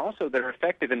 And also that are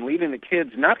effective in leaving the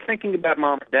kids not thinking about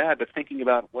mom or dad, but thinking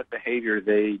about what behavior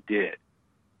they did.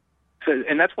 So,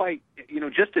 and that's why,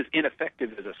 just as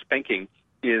ineffective as a spanking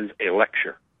is a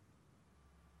lecture,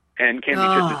 and can be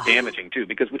just as damaging, too,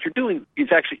 because what you're doing is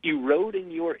actually eroding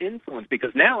your influence,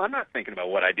 because now I'm not thinking about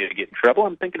what I did to get in trouble.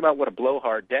 I'm thinking about what a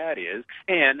blowhard dad is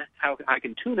and how I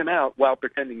can tune him out while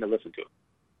pretending to listen to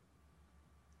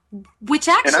him. Which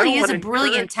actually is a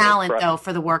brilliant talent, though,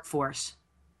 for the workforce.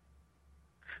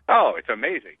 Oh, it's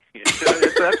amazing.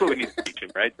 That's what we need to teach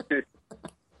them, right?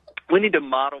 We need to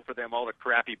model for them all the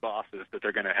crappy bosses that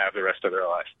they're going to have the rest of their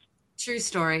lives. True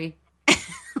story.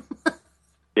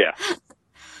 Yeah.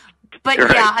 But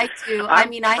right. Yeah, I do.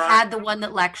 I had the one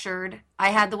that lectured.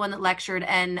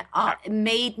 And it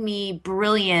made me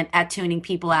brilliant at tuning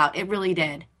people out. It really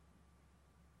did.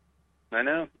 I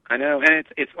know. And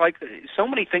it's like so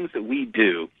many things that we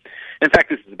do. In fact,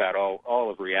 this is about all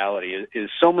of reality,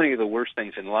 is so many of the worst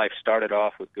things in life started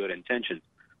off with good intentions.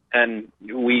 And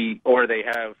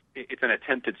it's an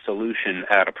attempted solution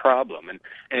at a problem.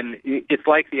 And it's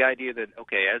like the idea that,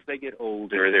 okay, as they get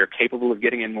older, they're capable of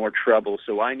getting in more trouble,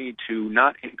 so I need to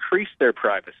not increase their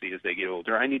privacy as they get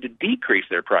older. I need to decrease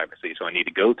their privacy. So I need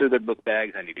to go through their book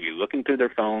bags. I need to be looking through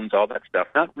their phones, all that stuff,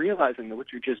 not realizing that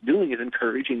what you're just doing is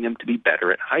encouraging them to be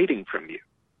better at hiding from you.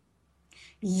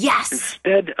 Yes.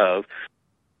 Instead of...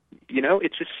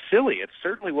 it's just silly. It's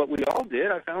certainly what we all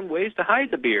did. I found ways to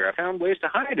hide the beer. I found ways to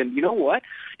hide. And you know what?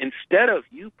 Instead of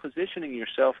you positioning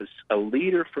yourself as a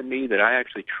leader for me that I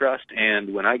actually trust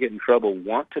and when I get in trouble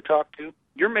want to talk to,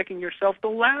 you're making yourself the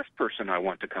last person I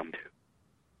want to come to.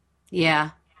 Yeah,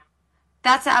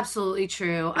 that's absolutely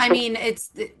true. I mean,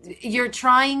 you're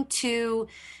trying to,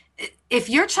 if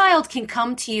your child can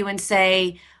come to you and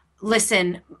say,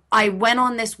 listen, I went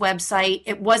on this website,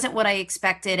 it wasn't what I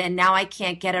expected, and now I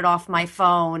can't get it off my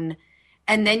phone.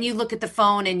 And then you look at the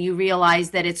phone and you realize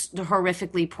that it's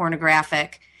horrifically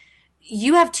pornographic.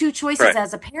 You have two choices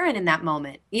as a parent in that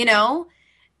moment.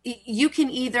 You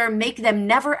can either make them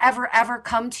never, ever, ever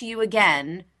come to you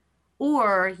again,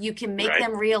 or you can make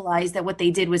them realize that what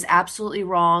they did was absolutely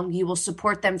wrong. You will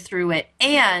support them through it,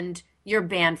 and you're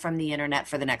banned from the internet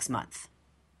for the next month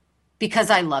because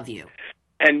I love you.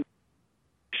 And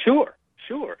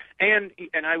Sure. And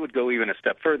I would go even a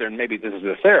step further, and maybe this is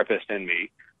a therapist in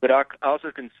me, but I also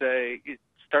can say,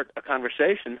 start a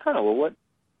conversation.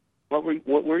 What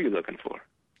were you looking for?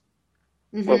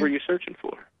 Mm-hmm. What were you searching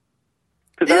for?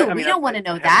 We don't want to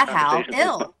know that, Hal.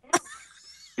 Ill.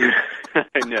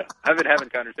 I know. I've been having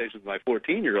conversations with my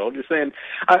 14-year-old, just saying,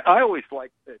 I always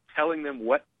like telling them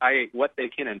what they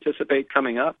can anticipate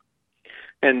coming up.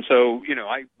 And so,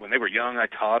 when they were young, I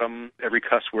taught them every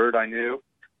cuss word I knew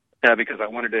because I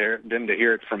wanted them to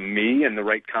hear it from me in the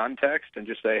right context and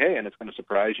just say, hey, and it's going to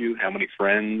surprise you how many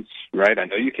friends, right? I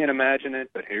know you can't imagine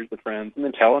it, but here's the friends. And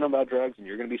then telling them about drugs, and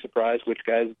you're going to be surprised which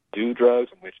guys do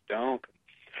drugs and which don't.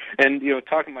 And,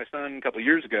 talking to my son a couple of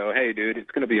years ago, hey, dude,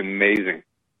 it's going to be amazing.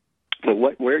 But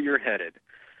where you're headed,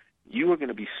 you are going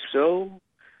to be so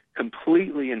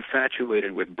completely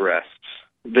infatuated with breasts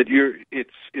that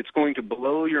it's going to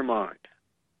blow your mind,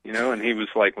 and he was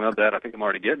like, well, Dad, I think I'm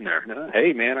already getting there. No,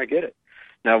 hey, man, I get it.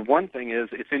 Now, one thing is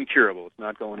it's incurable. It's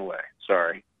not going away.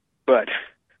 Sorry. But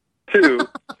two,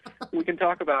 we can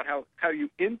talk about how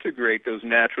you integrate those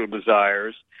natural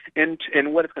desires and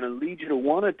what it's going to lead you to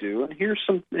want to do. And here's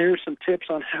some tips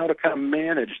on how to kind of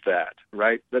manage that,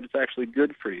 right? That it's actually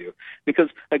good for you. Because,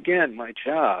 again, my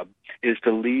job is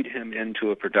to lead him into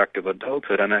a productive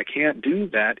adulthood, and I can't do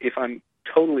that if I'm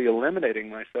totally eliminating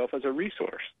myself as a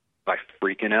resource by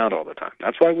freaking out all the time.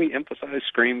 That's why we emphasize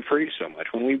scream-free so much.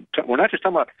 We're not just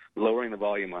talking about lowering the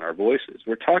volume on our voices.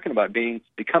 We're talking about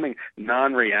becoming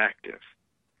non-reactive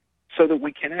so that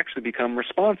we can actually become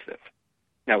responsive.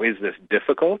 Now, is this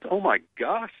difficult? Oh, my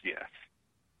gosh, yes.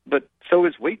 But so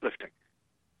is weightlifting.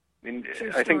 I mean, True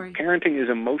I think story. parenting is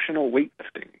emotional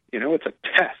weightlifting. It's a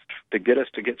test to get us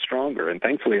to get stronger. And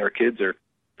thankfully, our kids are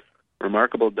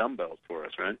remarkable dumbbells for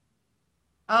us, right?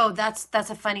 Oh, that's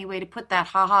a funny way to put that.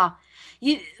 Ha ha.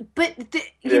 Yeah.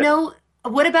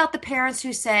 What about the parents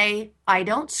who say, "I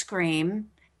don't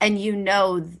scream," and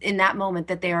in that moment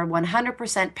that they are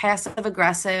 100% passive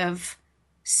aggressive,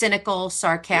 cynical, Yeah.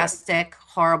 sarcastic,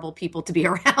 horrible people to be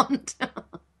around.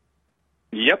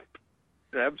 Yep.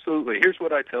 Absolutely. Here's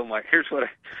what I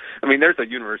mean, there's a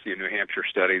University of New Hampshire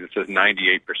study that says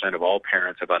 98% of all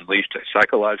parents have unleashed a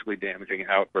psychologically damaging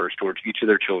outburst towards each of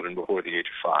their children before the age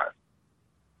of 5.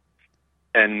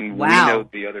 And Wow. we know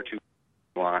the other 2%,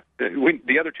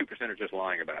 the other 2% are just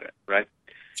lying about it, right?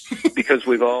 Because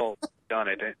we've all done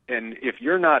it. And if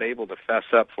you're not able to fess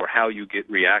up for how you get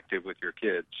reactive with your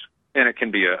kids, and it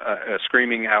can be a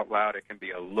screaming out loud, it can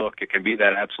be a look, it can be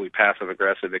that absolutely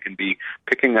passive-aggressive, it can be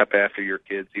picking up after your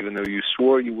kids even though you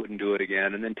swore you wouldn't do it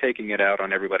again, and then taking it out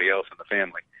on everybody else in the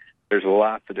family. There's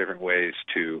lots of different ways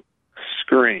to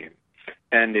scream.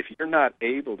 And if you're not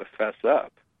able to fess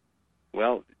up,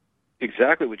 well,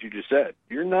 exactly what you just said,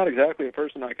 you're not exactly a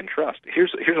person I can trust.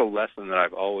 Here's a lesson that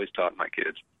I've always taught my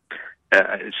kids.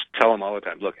 I just tell them all the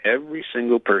time, look, every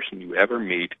single person you ever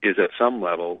meet is at some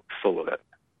level full of it.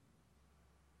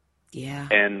 Yeah.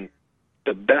 And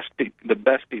the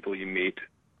best people you meet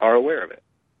are aware of it.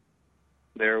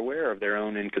 They're aware of their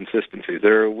own inconsistencies.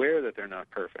 They're aware that they're not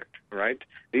perfect, right?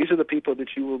 These are the people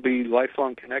that you will be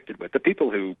lifelong connected with. The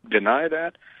people who deny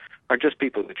that are just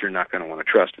people that you're not going to want to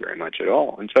trust very much at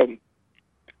all. And so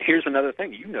here's another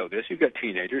thing. You know this. You've got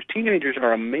teenagers. Teenagers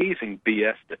are amazing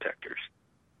BS detectors.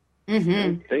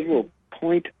 Mm-hmm. They will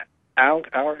point out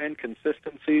our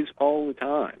inconsistencies all the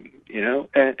time,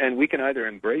 and we can either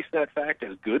embrace that fact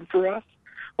as good for us,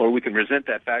 or we can resent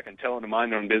that fact and tell them to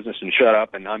mind their own business and shut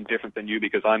up, and I'm different than you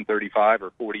because I'm 35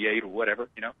 or 48 or whatever,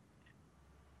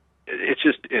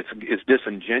 It's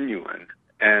disingenuous.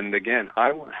 And again,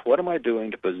 what am I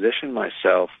doing to position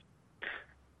myself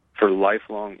for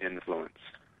lifelong influence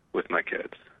with my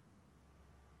kids?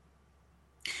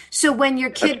 So when your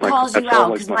kid calls you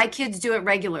out, because my kids do it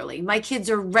regularly. My kids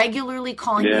are regularly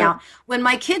calling me out. When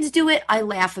my kids do it, I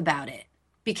laugh about it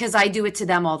because I do it to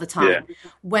them all the time. Yeah.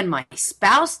 When my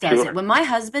spouse does it, when my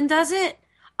husband does it,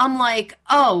 I'm like,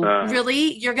 oh,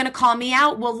 really? You're going to call me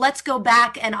out? Well, let's go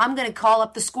back and I'm going to call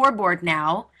up the scoreboard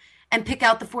now and pick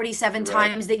out the 47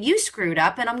 times that you screwed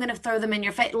up, and I'm going to throw them in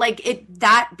your face.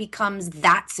 That becomes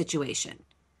that situation.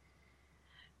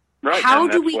 Right. How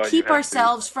do we keep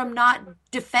ourselves from not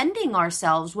defending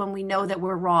ourselves when we know that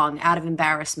we're wrong out of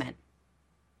embarrassment?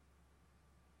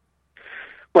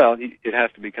 Well, it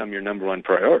has to become your number one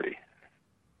priority.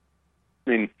 I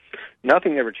mean,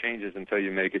 nothing ever changes until you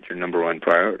make it your number one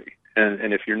priority.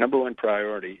 And if your number one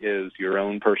priority is your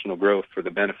own personal growth for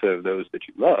the benefit of those that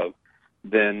you love,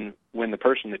 then when the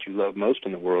person that you love most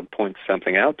in the world points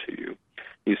something out to you,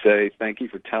 you say, thank you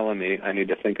for telling me. I need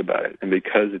to think about it. And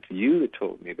because it's you that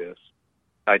told me this,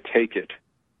 I take it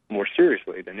more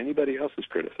seriously than anybody else's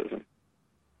criticism.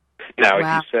 Now, if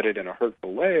you said it in a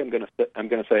hurtful way, I'm going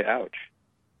to say, ouch.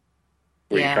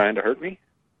 Were you trying to hurt me?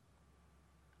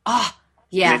 Oh,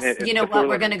 yes. I mean, you know what?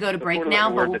 We're going to go to break now,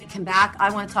 but when we come back,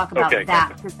 I want to talk about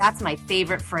that because that's my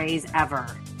favorite phrase ever.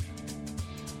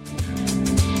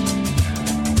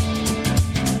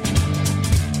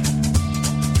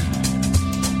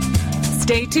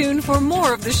 Stay tuned for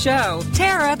more of the show.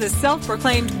 Tara, the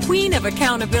self-proclaimed queen of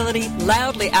accountability,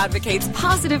 loudly advocates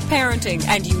positive parenting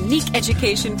and unique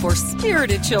education for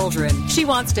spirited children. She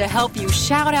wants to help you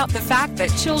shout out the fact that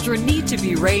children need to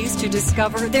be raised to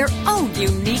discover their own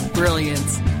unique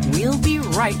brilliance. We'll be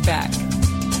right back.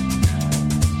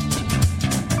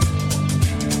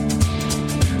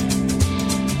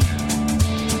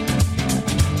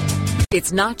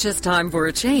 It's not just time for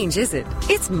a change, is it?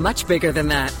 It's much bigger than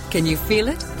that. Can you feel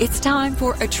it? It's time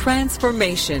for a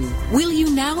transformation. Will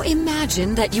you now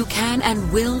imagine that you can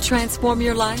and will transform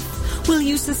your life? Will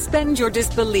you suspend your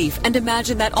disbelief and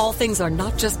imagine that all things are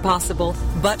not just possible,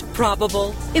 but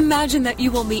probable? Imagine that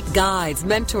you will meet guides,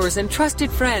 mentors, and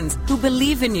trusted friends who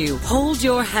believe in you, hold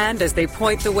your hand as they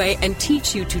point the way, and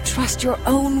teach you to trust your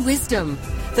own wisdom.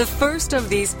 The first of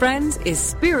these friends is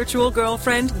spiritual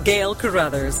girlfriend Gail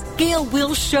Carruthers. Gail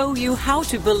will show you how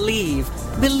to believe.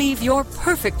 Believe your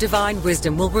perfect divine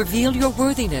wisdom will reveal your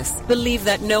worthiness. Believe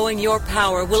that knowing your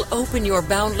power will open your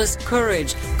boundless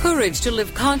courage. Courage to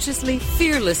live consciously,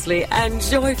 fearlessly, and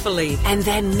joyfully. And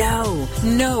then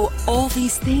know all these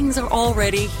These things are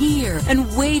already here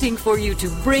and waiting for you to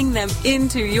bring them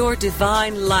into your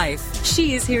divine life.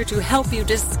 She is here to help you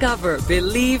discover,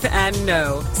 believe, and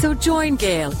know. So join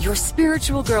Gail, your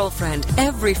spiritual girlfriend,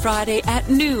 every Friday at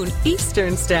noon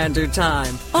Eastern Standard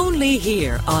Time. Only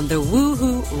here on the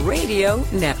Woohoo Radio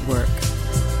Network.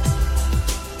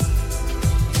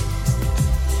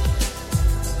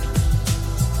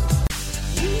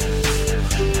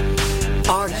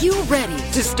 Are you ready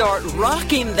to start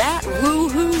rocking that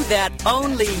woohoo that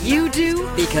only you do?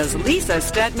 Because Lisa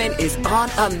Stedman is on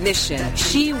a mission.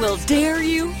 She will dare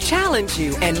you, challenge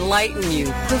you, enlighten you,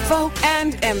 provoke,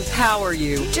 and empower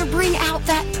you to bring out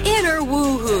that inner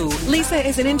woohoo. Lisa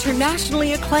is an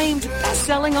internationally acclaimed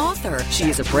best-selling author. She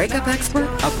is a breakup expert,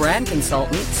 a brand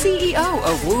consultant, CEO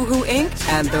of Woohoo Inc.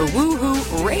 and the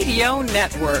Woohoo Radio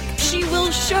Network. She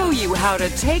will show you how to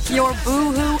take your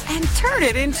boohoo and turn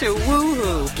it into woohoo.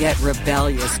 Get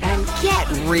rebellious and get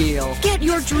real. Get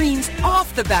your dreams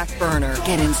off the back burner.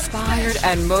 Get inspired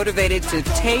and motivated to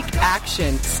take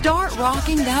action. Start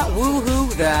rocking that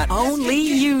woohoo that only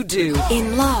you do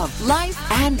in love, life,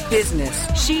 and business.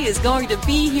 She is going to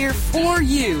be here for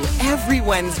you every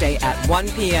Wednesday at 1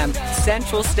 p.m.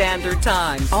 Central Standard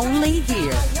Time. Only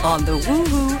here on the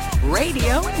Woohoo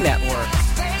Radio Network.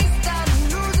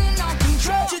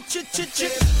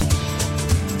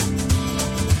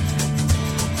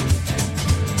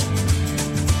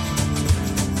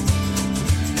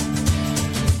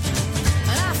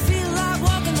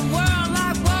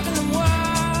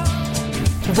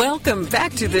 Welcome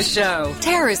back to the show.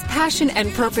 Tara's passion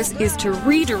and purpose is to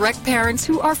redirect parents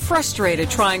who are frustrated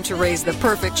trying to raise the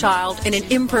perfect child in an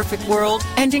imperfect world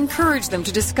and encourage them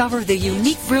to discover the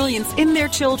unique brilliance in their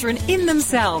children in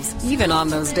themselves, even on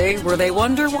those days where they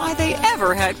wonder why they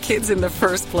ever had kids in the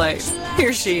first place.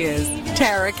 Here she is,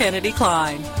 Tara Kennedy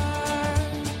Klein.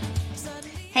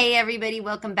 Hey everybody,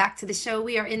 welcome back to the show.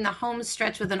 We are in the home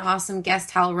stretch with an awesome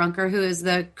guest, Hal Runkel, who is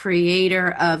the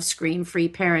creator of Scream-Free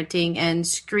Parenting and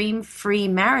Scream-Free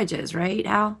Marriages, right,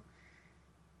 Hal?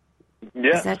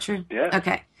 Yeah. Is that true? Yeah.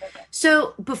 Okay.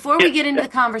 So before we get into the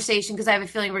conversation, because I have a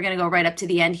feeling we're going to go right up to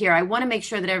the end here, I want to make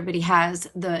sure that everybody has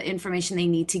the information they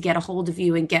need to get a hold of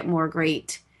you and get more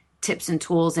great tips and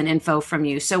tools and info from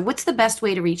you. So what's the best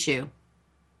way to reach you?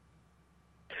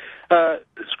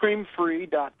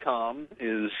 Screamfree.com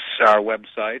is our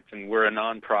website, and we're a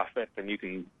nonprofit, and you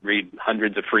can read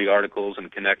hundreds of free articles and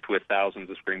connect with thousands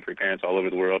of Scream-Free parents all over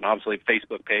the world. And obviously,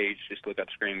 Facebook page, just look up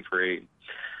Scream-Free.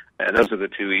 Those are the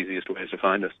two easiest ways to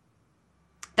find us.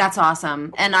 That's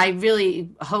awesome. And I really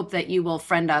hope that you will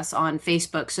friend us on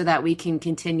Facebook so that we can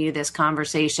continue this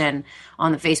conversation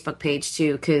on the Facebook page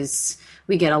too, because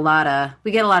we get a lot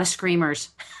of screamers.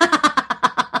 Of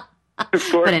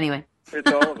course. But anyway. It's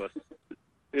all of us.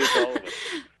 It's all of us.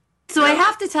 So I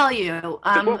have to tell you, go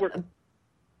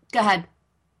ahead.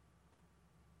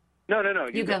 No.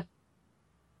 You go.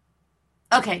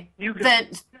 Okay. You go.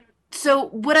 So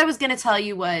what I was going to tell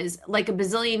you was, like a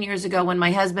bazillion years ago when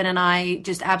my husband and I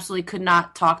just absolutely could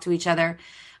not talk to each other,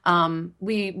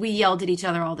 we yelled at each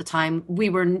other all the time.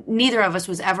 Neither of us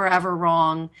was ever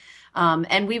wrong.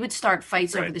 And we would start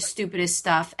fights over the stupidest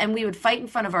stuff, and we would fight in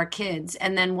front of our kids.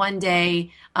 And then one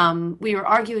day, we were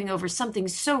arguing over something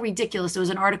so ridiculous. It was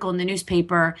an article in the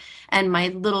newspaper, and my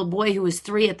little boy, who was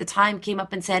 3 at the time, came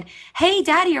up and said, "Hey,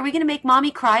 Daddy, are we going to make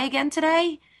Mommy cry again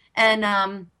today?"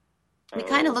 And we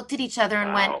kind of looked at each other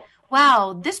and went,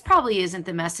 wow, this probably isn't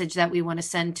the message that we want to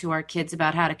send to our kids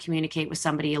about how to communicate with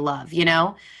somebody you love, you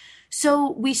know?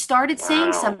 So we started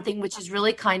saying something which is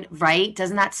really kind of right.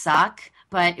 Doesn't that suck?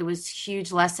 But it was a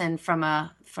huge lesson from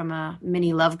a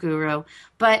mini love guru.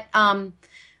 But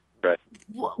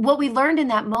what we learned in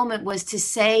that moment was to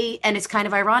say, and it's kind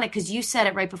of ironic because you said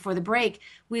it right before the break,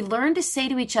 we learned to say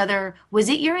to each other, was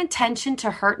it your intention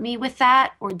to hurt me with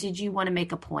that, or did you want to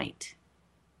make a point?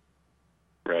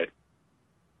 Right.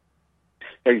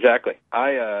 Exactly.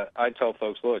 I tell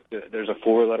folks, look, there's a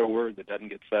 4-letter word that doesn't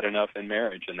get said enough in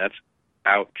marriage, and that's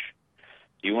ouch.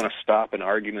 You want to stop an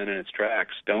argument in its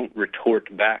tracks. Don't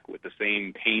retort back with the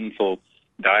same painful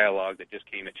dialogue that just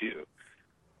came at you.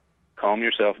 Calm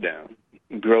yourself down,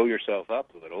 grow yourself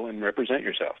up a little, and represent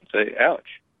yourself and say,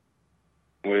 ouch.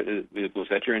 Was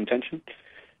that your intention?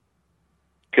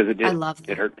 Because it did. I love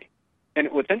that. It hurt me.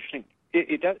 And what's interesting,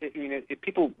 it does.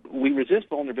 People, we resist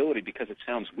vulnerability because it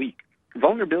sounds weak.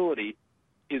 Vulnerability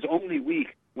is only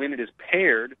weak when it is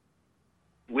paired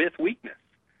with weakness.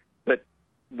 But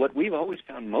what we've always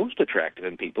found most attractive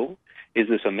in people is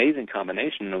this amazing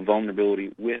combination of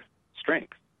vulnerability with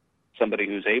strength. Somebody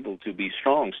who's able to be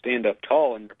strong, stand up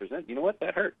tall, and represent, you know what,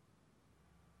 that hurt.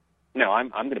 Now, I'm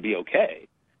going to be okay,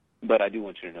 but I do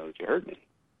want you to know that you hurt me.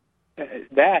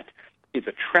 That is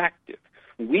attractive.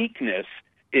 Weakness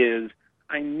is,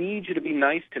 I need you to be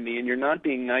nice to me, and you're not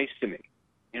being nice to me.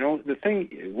 You know,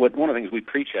 one of the things we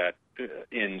preach at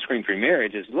in Scream-Free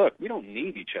Marriage is, look, we don't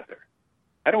need each other.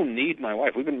 I don't need my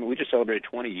wife. We just celebrated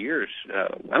 20 years. I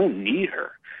don't need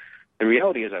her. The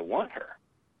reality is I want her.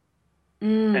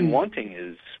 And wanting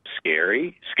is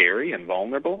scary and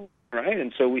vulnerable, right?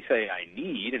 And so we say I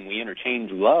need, and we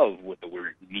interchange love with the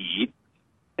word need,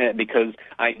 because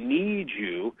I need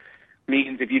you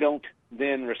means if you don't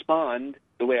then respond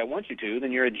the way I want you to,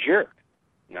 then you're a jerk.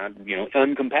 Not,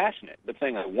 uncompassionate. But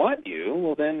saying I want you,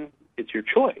 well, then it's your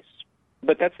choice.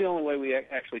 But that's the only way we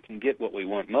actually can get what we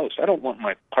want most. I don't want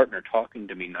my partner talking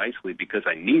to me nicely because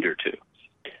I need her to.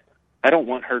 I don't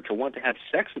want her to want to have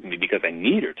sex with me because I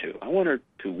need her to. I want her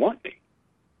to want me.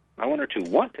 I want her to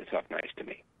want to talk nice to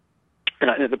me.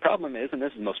 And the problem is, and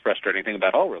this is the most frustrating thing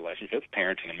about all relationships,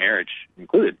 parenting and marriage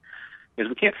included, is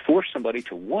we can't force somebody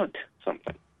to want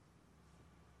something.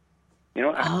 I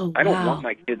don't want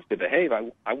my kids to behave.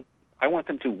 I want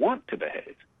them to want to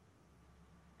behave.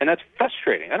 And that's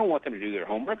frustrating. I don't want them to do their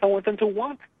homework. I want them to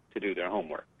want to do their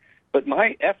homework. But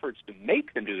my efforts to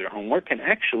make them do their homework can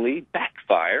actually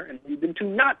backfire and lead them to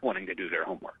not wanting to do their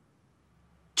homework.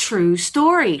 True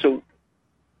story. So,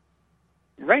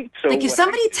 right. So like if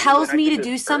somebody tells me to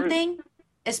do something,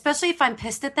 especially if I'm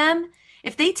pissed at them,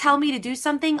 if they tell me to do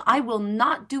something, I will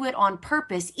not do it on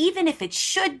purpose, even if it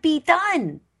should be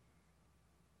done.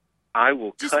 I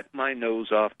will cut my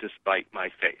nose off to spite my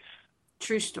face.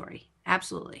 True story.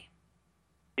 Absolutely.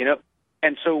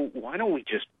 And so why don't we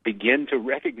just begin to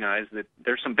recognize that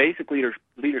there's some basic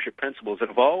leadership principles that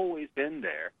have always been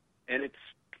there, and it's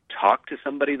talk to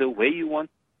somebody the way you want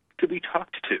to be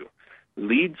talked to.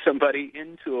 Lead somebody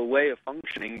into a way of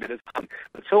functioning that is fun.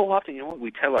 But so often, what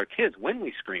we tell our kids when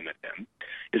we scream at them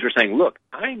is we're saying, look,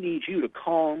 I need you to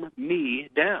calm me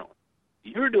down.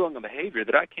 You're doing a behavior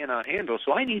that I cannot handle,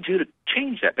 so I need you to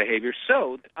change that behavior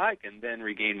so that I can then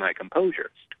regain my composure,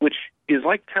 which is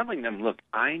like telling them, look,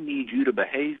 I need you to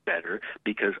behave better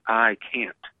because I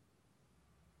can't.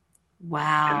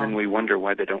 Wow. And then we wonder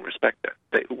why they don't respect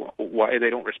that. Why they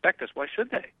don't respect us. Why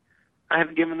should they? I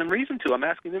haven't given them reason to. I'm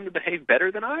asking them to behave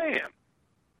better than I am.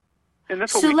 And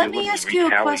that's what we do. So let me ask you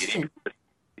a question.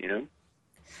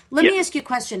 Let me ask you a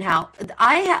question, Hal.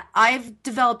 I've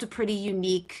developed a pretty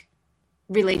unique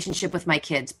relationship with my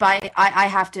kids, but I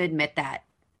have to admit that.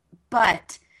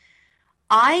 But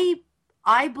I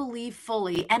believe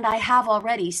fully, and I have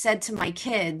already said to my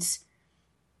kids,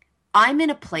 I'm in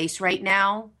a place right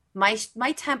now, my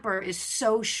temper is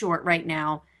so short right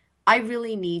now, I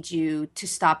really need you to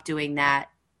stop doing that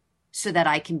so that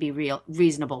I can be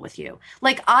reasonable with you.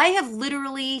 Like, I have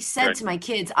literally said to my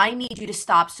kids, I need you to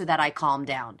stop so that I calm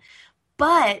down.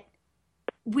 But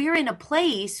we're in a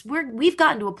place where we've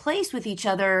gotten to a place with each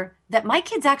other that my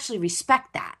kids actually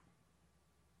respect that.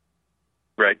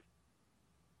 Right.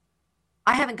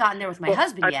 I haven't gotten there with my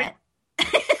husband yet.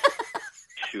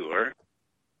 Sure.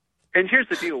 And here's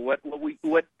the deal. What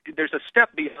there's a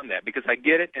step beyond that, because I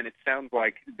get it, and it sounds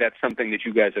like that's something that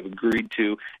you guys have agreed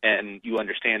to, and you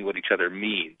understand what each other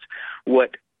means.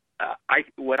 What I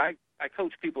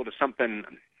coach people to something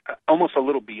almost a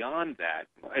little beyond that,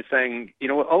 is saying,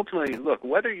 ultimately, look,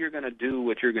 whether you're going to do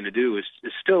what you're going to do is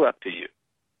still up to you.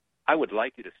 I would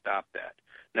like you to stop that.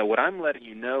 Now, what I'm letting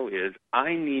you know is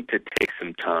I need to take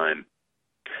some time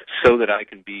so that I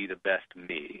can be the best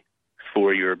me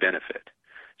for your benefit.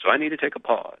 So I need to take a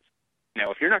pause. Now,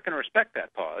 if you're not going to respect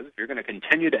that pause, if you're going to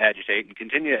continue to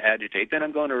agitate, then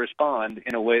I'm going to respond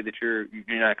in a way that you're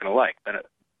not going to like.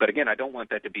 But again, I don't want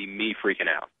that to be me freaking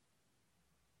out.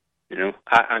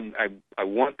 I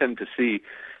want them to see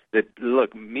that,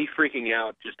 look, me freaking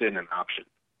out just isn't an option.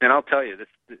 And I'll tell you,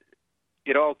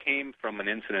 it all came from an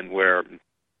incident where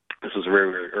this was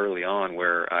very, very early on,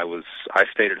 where I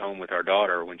stayed at home with our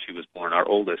daughter when she was born, our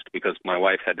oldest, because my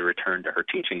wife had to return to her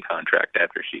teaching contract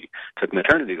after she took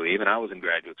maternity leave, and I was in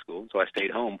graduate school, so I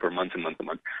stayed home for months and months and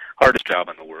months. Hardest job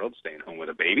in the world, staying home with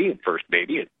a baby, first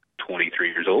baby at 23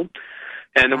 years old.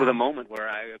 And there was a moment where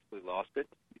I absolutely lost it,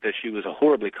 because she was a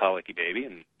horribly colicky baby,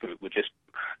 and with just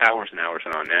hours and hours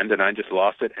on end, and I just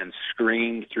lost it and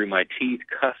screamed through my teeth,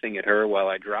 cussing at her while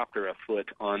I dropped her a foot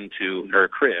onto her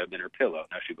crib and her pillow.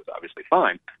 Now, she was obviously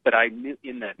fine, but I knew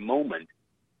in that moment,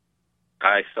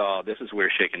 I saw this is where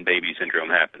shaken baby syndrome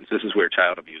happens. This is where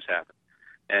child abuse happens.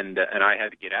 And I had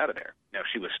to get out of there. Now,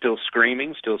 she was still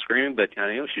screaming, but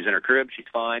she's in her crib, she's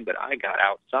fine, but I got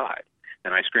outside,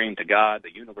 and I screamed to God,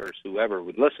 the universe, whoever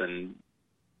would listen,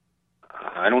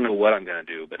 I don't know what I'm going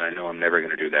to do, but I know I'm never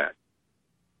going to do that.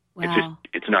 Wow.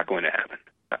 It's not going to happen.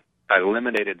 I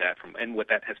eliminated that and what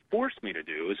that has forced me to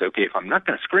do is, okay, if I'm not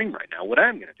going to scream right now, what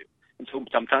am I going to do? And so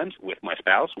sometimes with my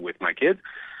spouse, with my kids,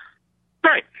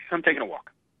 right, I'm taking a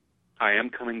walk. I am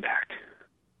coming back.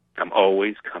 I'm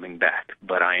always coming back,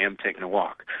 but I am taking a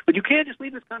walk. But you can't just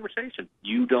leave this conversation.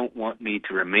 You don't want me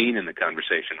to remain in the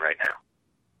conversation right now.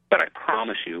 But I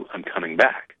promise you I'm coming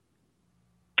back.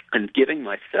 And giving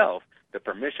myself the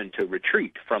permission to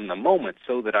retreat from the moment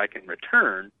so that I can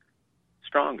return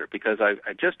stronger, because I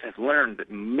just have learned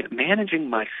that managing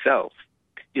myself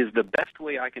is the best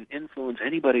way I can influence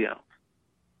anybody else.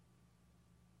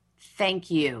 Thank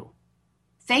you.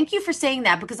 Thank you for saying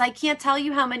that, because I can't tell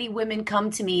you how many women come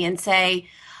to me and say,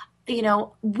 you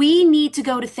know, we need to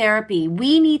go to therapy.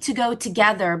 We need to go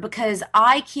together because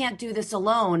I can't do this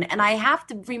alone. And I have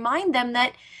to remind them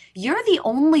that you're the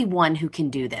only one who can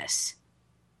do this.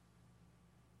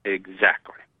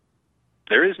 Exactly.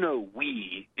 There is no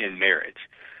we in marriage.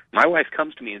 My wife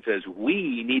comes to me and says,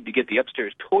 we need to get the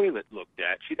upstairs toilet looked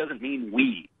at. She doesn't mean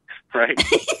we, right?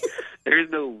 There is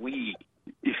no we.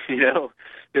 You know,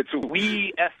 it's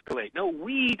we escalate. No,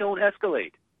 we don't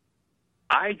escalate.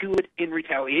 I do it in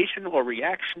retaliation or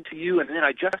reaction to you, and then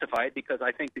I justify it because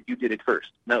I think that you did it first.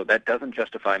 No, that doesn't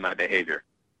justify my behavior.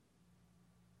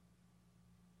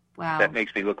 Wow. That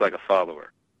makes me look like a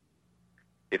follower.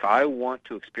 If I want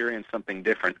to experience something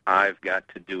different, I've got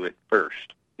to do it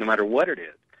first, no matter what it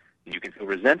is. And you can feel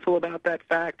resentful about that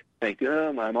fact, think,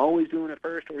 I'm always doing it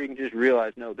first, or you can just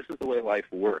realize, no, this is the way life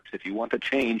works. If you want to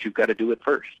change, you've got to do it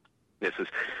first.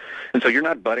 And so you're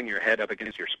not butting your head up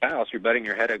against your spouse, you're butting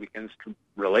your head up against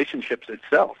relationships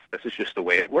itself. This is just the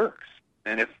way it works.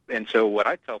 And so what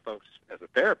I tell folks as a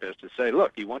therapist is say,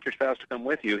 look, you want your spouse to come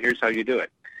with you, here's how you do it.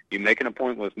 You make an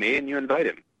appointment with me and you invite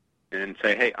him. And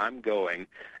say, hey, I'm going,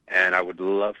 and I would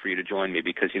love for you to join me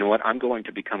because, you know what, I'm going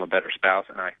to become a better spouse,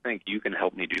 and I think you can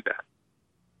help me do that.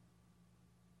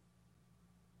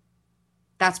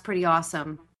 That's pretty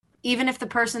awesome. Even if the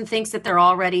person thinks that they're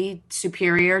already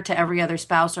superior to every other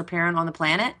spouse or parent on the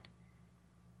planet?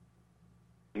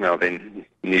 Well, they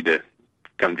need to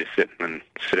come to sit in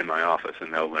my office,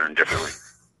 and they'll learn differently.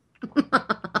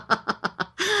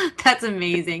 That's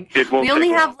amazing. We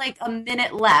only have like a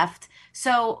minute left.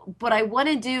 So what I want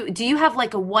to do you have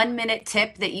like a 1-minute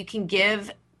tip that you can give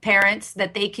parents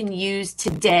that they can use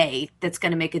today that's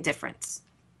going to make a difference?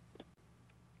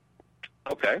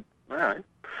 Okay. All right.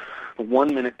 A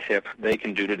 1-minute tip they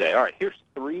can do today. All right. Here's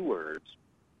 3 words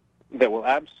that will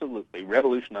absolutely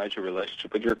revolutionize your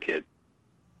relationship with your kid.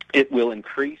 It will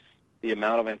increase the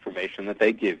amount of information that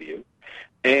they give you,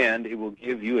 and it will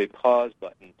give you a pause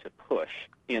button to push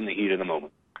in the heat of the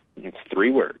moment. It's 3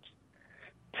 words.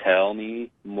 Tell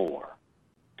me more.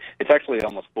 It's actually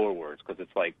almost 4 words because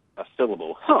it's like a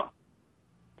syllable.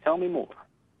 Tell me more.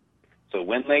 So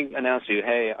when they announce to you,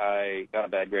 hey, I got a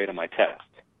bad grade on my test.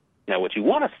 Now what you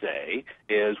want to say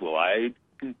is, well, I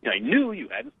knew you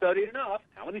hadn't studied enough.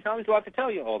 How many times do I have to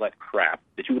tell you all that crap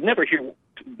that you would never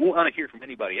want to hear from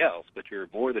anybody else, but you're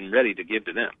more than ready to give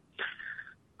to them?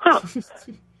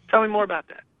 Tell me more about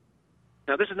that.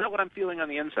 Now, this is not what I'm feeling on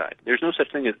the inside. There's no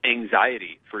such thing as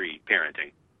anxiety-free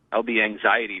parenting. I'll be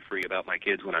anxiety-free about my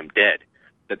kids when I'm dead.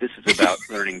 But this is about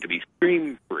learning to be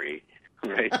scream-free,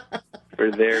 right,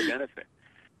 for their benefit.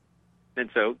 And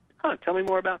so, tell me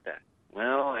more about that.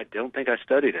 Well, I don't think I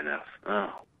studied enough.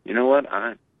 Oh, you know what?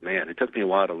 It took me a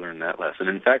while to learn that lesson.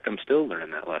 In fact, I'm still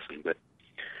learning that lesson. But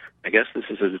I guess this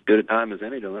is as good a time as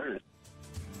any to learn it.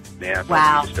 Yeah,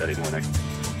 wow. I studied when I...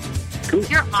 Cool.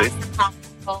 You're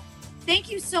awesome.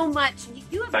 Thank you so much.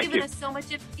 You have given us so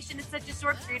much information in such a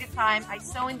short period of time. I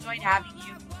so enjoyed having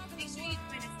you. Make sure you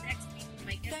join us next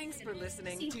week. Thanks for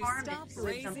listening to Stop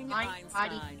Raising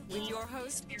Einstein with your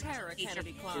host, Tara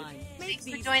Kennedy Klein. Thanks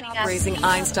for joining us. Raising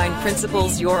Einstein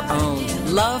principles your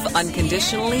own. Love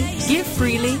unconditionally, give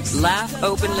freely, laugh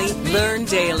openly, learn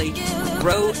daily,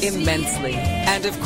 grow immensely, and of